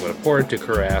that I'm going to pour into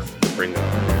carafe to bring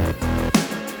up.